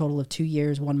 20 for a total of 2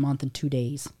 years, 1 month, and 2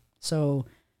 days. So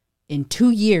in 2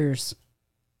 years,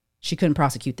 she couldn't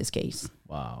prosecute this case.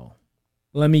 Wow.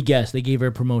 Let me guess. They gave her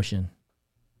a promotion.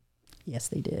 Yes,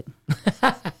 they did.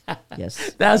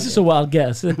 Yes. That was just a wild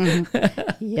guess.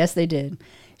 Yes, they did.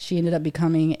 She ended up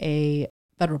becoming a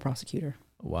federal prosecutor.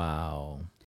 Wow.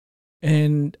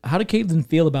 And how did Caitlyn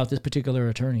feel about this particular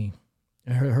attorney?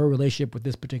 Her relationship with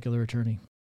this particular attorney?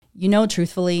 You know,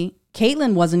 truthfully,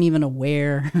 Caitlyn wasn't even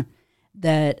aware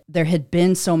that there had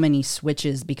been so many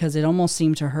switches because it almost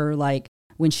seemed to her like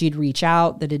when she'd reach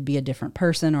out that it'd be a different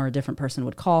person or a different person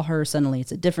would call her. Suddenly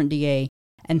it's a different DA.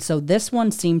 And so this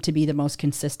one seemed to be the most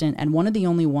consistent and one of the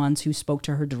only ones who spoke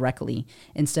to her directly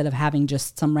instead of having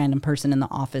just some random person in the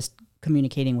office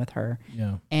communicating with her.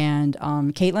 Yeah. And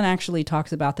Caitlyn actually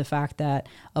talks about the fact that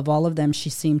of all of them,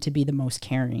 she seemed to be the most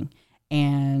caring.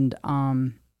 And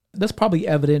that's probably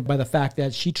evident by the fact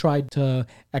that she tried to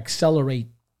accelerate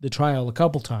the trial a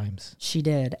couple times. She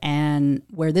did. And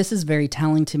where this is very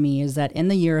telling to me is that in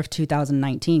the year of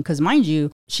 2019, because mind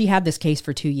you, she had this case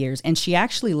for 2 years, and she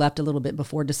actually left a little bit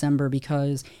before December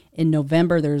because in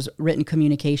November, there's written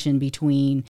communication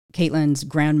between Caitlyn's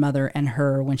grandmother and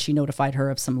her when she notified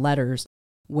her of some letters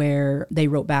where they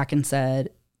wrote back and said,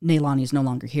 Naylani is no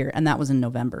longer here. And that was in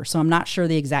November. So I'm not sure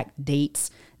the exact dates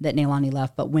that Naylani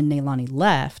left, but when Naylani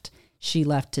left, she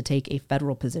left to take a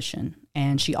federal position.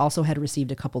 And she also had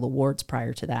received a couple awards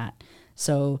prior to that.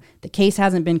 So the case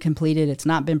hasn't been completed. It's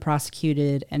not been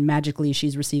prosecuted. And magically,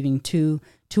 she's receiving two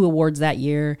awards that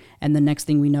year. And the next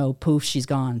thing we know, poof, she's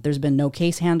gone. There's been no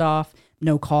case handoff,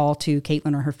 no call to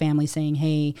Caitlyn or her family saying,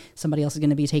 hey, somebody else is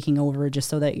going to be taking over just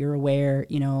so that you're aware.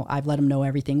 You know, I've let them know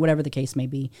everything, whatever the case may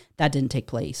be. That didn't take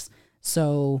place.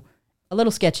 So a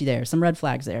little sketchy there, some red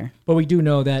flags there. But we do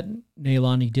know that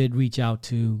Naylani did reach out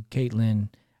to Caitlyn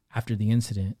after the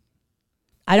incident.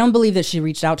 I don't believe that she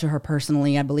reached out to her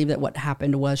personally. I believe that what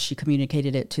happened was she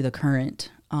communicated it to the current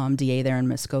DA there in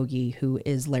Muskogee, who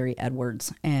is Larry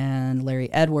Edwards. And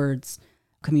Larry Edwards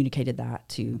communicated that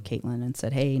to Caitlyn and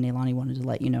said, hey, Naylani wanted to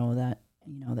let you know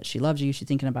that she loves you. She's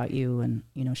thinking about you. And,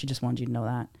 she just wanted you to know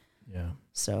that. Yeah.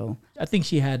 So I think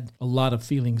she had a lot of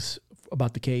feelings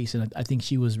about the case. And I think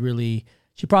she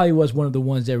probably was one of the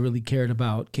ones that really cared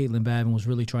about Caitlyn Bab and was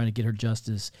really trying to get her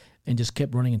justice and just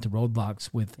kept running into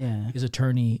roadblocks with his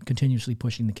attorney continuously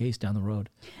pushing the case down the road.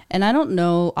 And I don't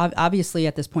know, obviously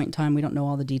at this point in time, we don't know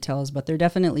all the details, but there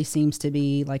definitely seems to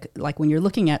be like when you're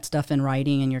looking at stuff in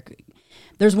writing and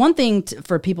there's one thing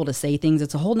for people to say things.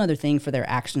 It's a whole nother thing for their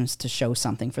actions to show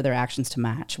something, for their actions to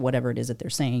match whatever it is that they're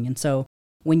saying. And so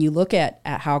when you look at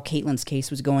how Caitlyn's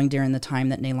case was going during the time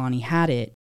that Naylani had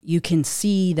it, you can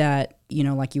see that,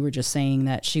 like you were just saying,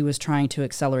 that she was trying to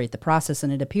accelerate the process.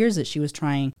 And it appears that she was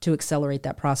trying to accelerate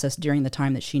that process during the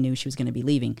time that she knew she was going to be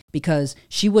leaving, because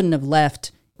she wouldn't have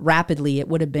left rapidly. It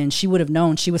would have been, she would have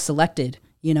known she was selected.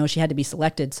 She had to be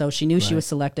selected. So she knew she was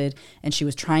selected, and she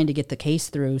was trying to get the case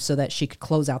through so that she could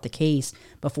close out the case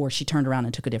before she turned around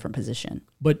and took a different position.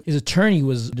 But his attorney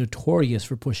was notorious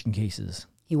for pushing cases.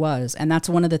 He was. And that's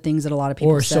one of the things that a lot of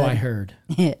people said. Or so I heard.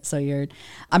 So you heard.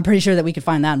 I'm pretty sure that we could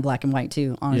find that in black and white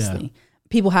too, honestly. Yeah.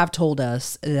 People have told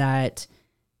us that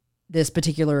this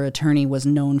particular attorney was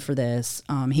known for this.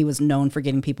 He was known for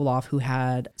getting people off who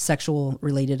had sexual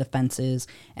related offenses.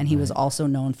 And he was also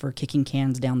known for kicking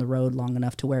cans down the road long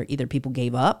enough to where either people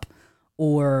gave up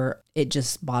or it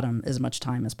just bought him as much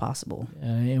time as possible.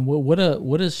 And what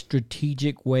a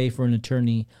strategic way for an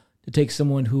attorney to take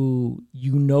someone who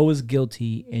is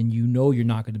guilty and you're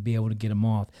not going to be able to get him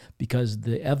off because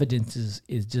the evidence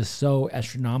is just so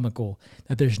astronomical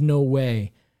that there's no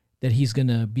way that he's going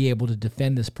to be able to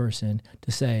defend this person,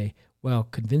 to say, well,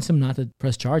 convince him not to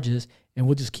press charges and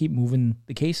we'll just keep moving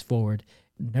the case forward.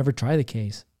 Never try the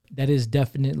case. That is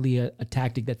definitely a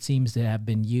tactic that seems to have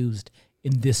been used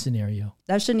in this scenario.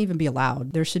 That shouldn't even be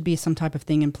allowed. There should be some type of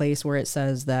thing in place where it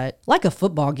says that, like a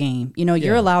football game,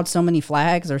 you're allowed so many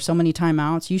flags or so many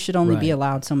timeouts. You should only be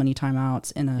allowed so many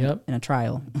timeouts in a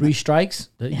trial. 3 strikes.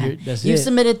 That's you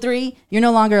submitted 3. You're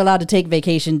no longer allowed to take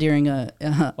vacation during a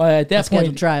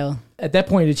scheduled trial. At that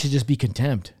point, it should just be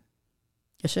contempt.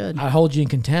 It should. I hold you in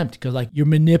contempt because you're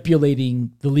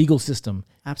manipulating the legal system.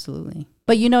 Absolutely.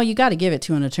 But you got to give it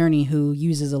to an attorney who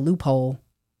uses a loophole.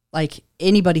 Like,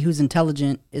 anybody who's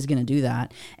intelligent is going to do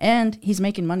that. And he's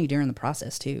making money during the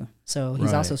process, too. So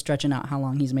he's also stretching out how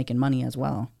long he's making money as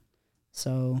well.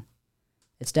 So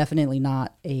it's definitely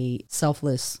not a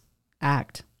selfless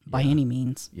act by any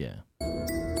means. Yeah.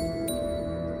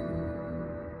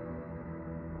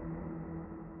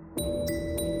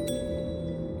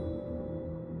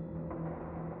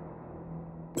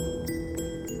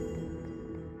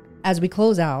 As we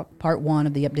close out part 1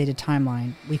 of the updated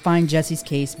timeline, we find Jesse's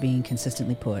case being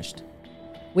consistently pushed.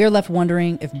 We are left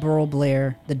wondering if Burl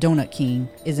Blair, the Donut King,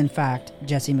 is in fact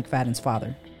Jesse McFadden's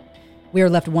father. We are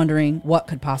left wondering what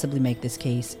could possibly make this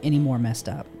case any more messed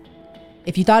up.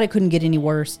 If you thought it couldn't get any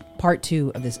worse, part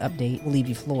 2 of this update will leave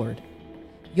you floored.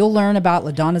 You'll learn about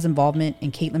LaDonna's involvement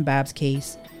in Caitlyn Bab's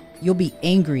case. You'll be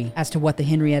angry as to what the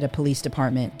Henrietta Police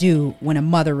Department do when a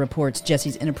mother reports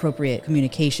Jesse's inappropriate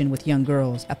communication with young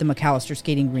girls at the McAllister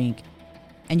skating rink.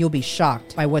 and you'll be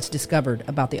shocked by what's discovered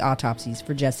about the autopsies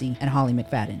for Jesse and Holly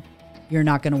McFadden. You're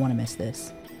not going to want to miss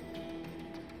this.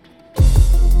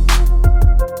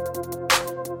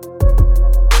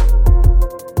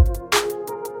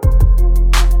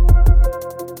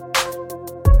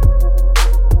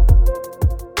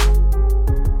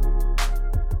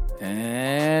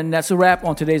 And that's a wrap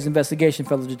on today's investigation,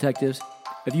 fellow detectives.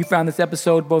 If you found this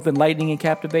episode both enlightening and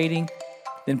captivating,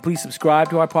 then please subscribe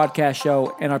to our podcast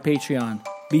show and our Patreon.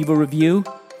 Leave a review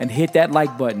and hit that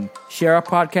like button. Share our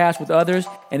podcast with others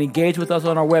and engage with us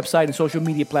on our website and social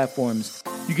media platforms.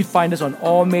 You can find us on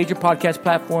all major podcast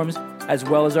platforms as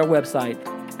well as our website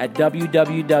at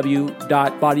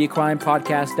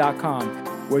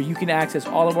www.bodyofcrimepodcast.com, where you can access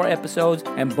all of our episodes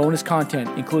and bonus content,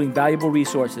 including valuable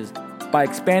resources. By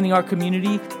expanding our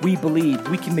community, we believe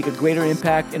we can make a greater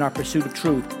impact in our pursuit of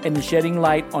truth and in shedding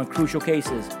light on crucial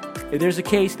cases. If there's a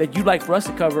case that you'd like for us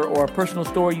to cover or a personal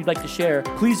story you'd like to share,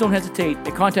 please don't hesitate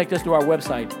to contact us through our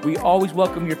website. We always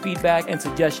welcome your feedback and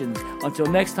suggestions. Until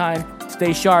next time,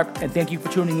 stay sharp, and thank you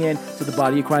for tuning in to the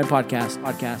Body of Crime Podcast.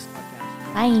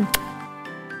 Bye.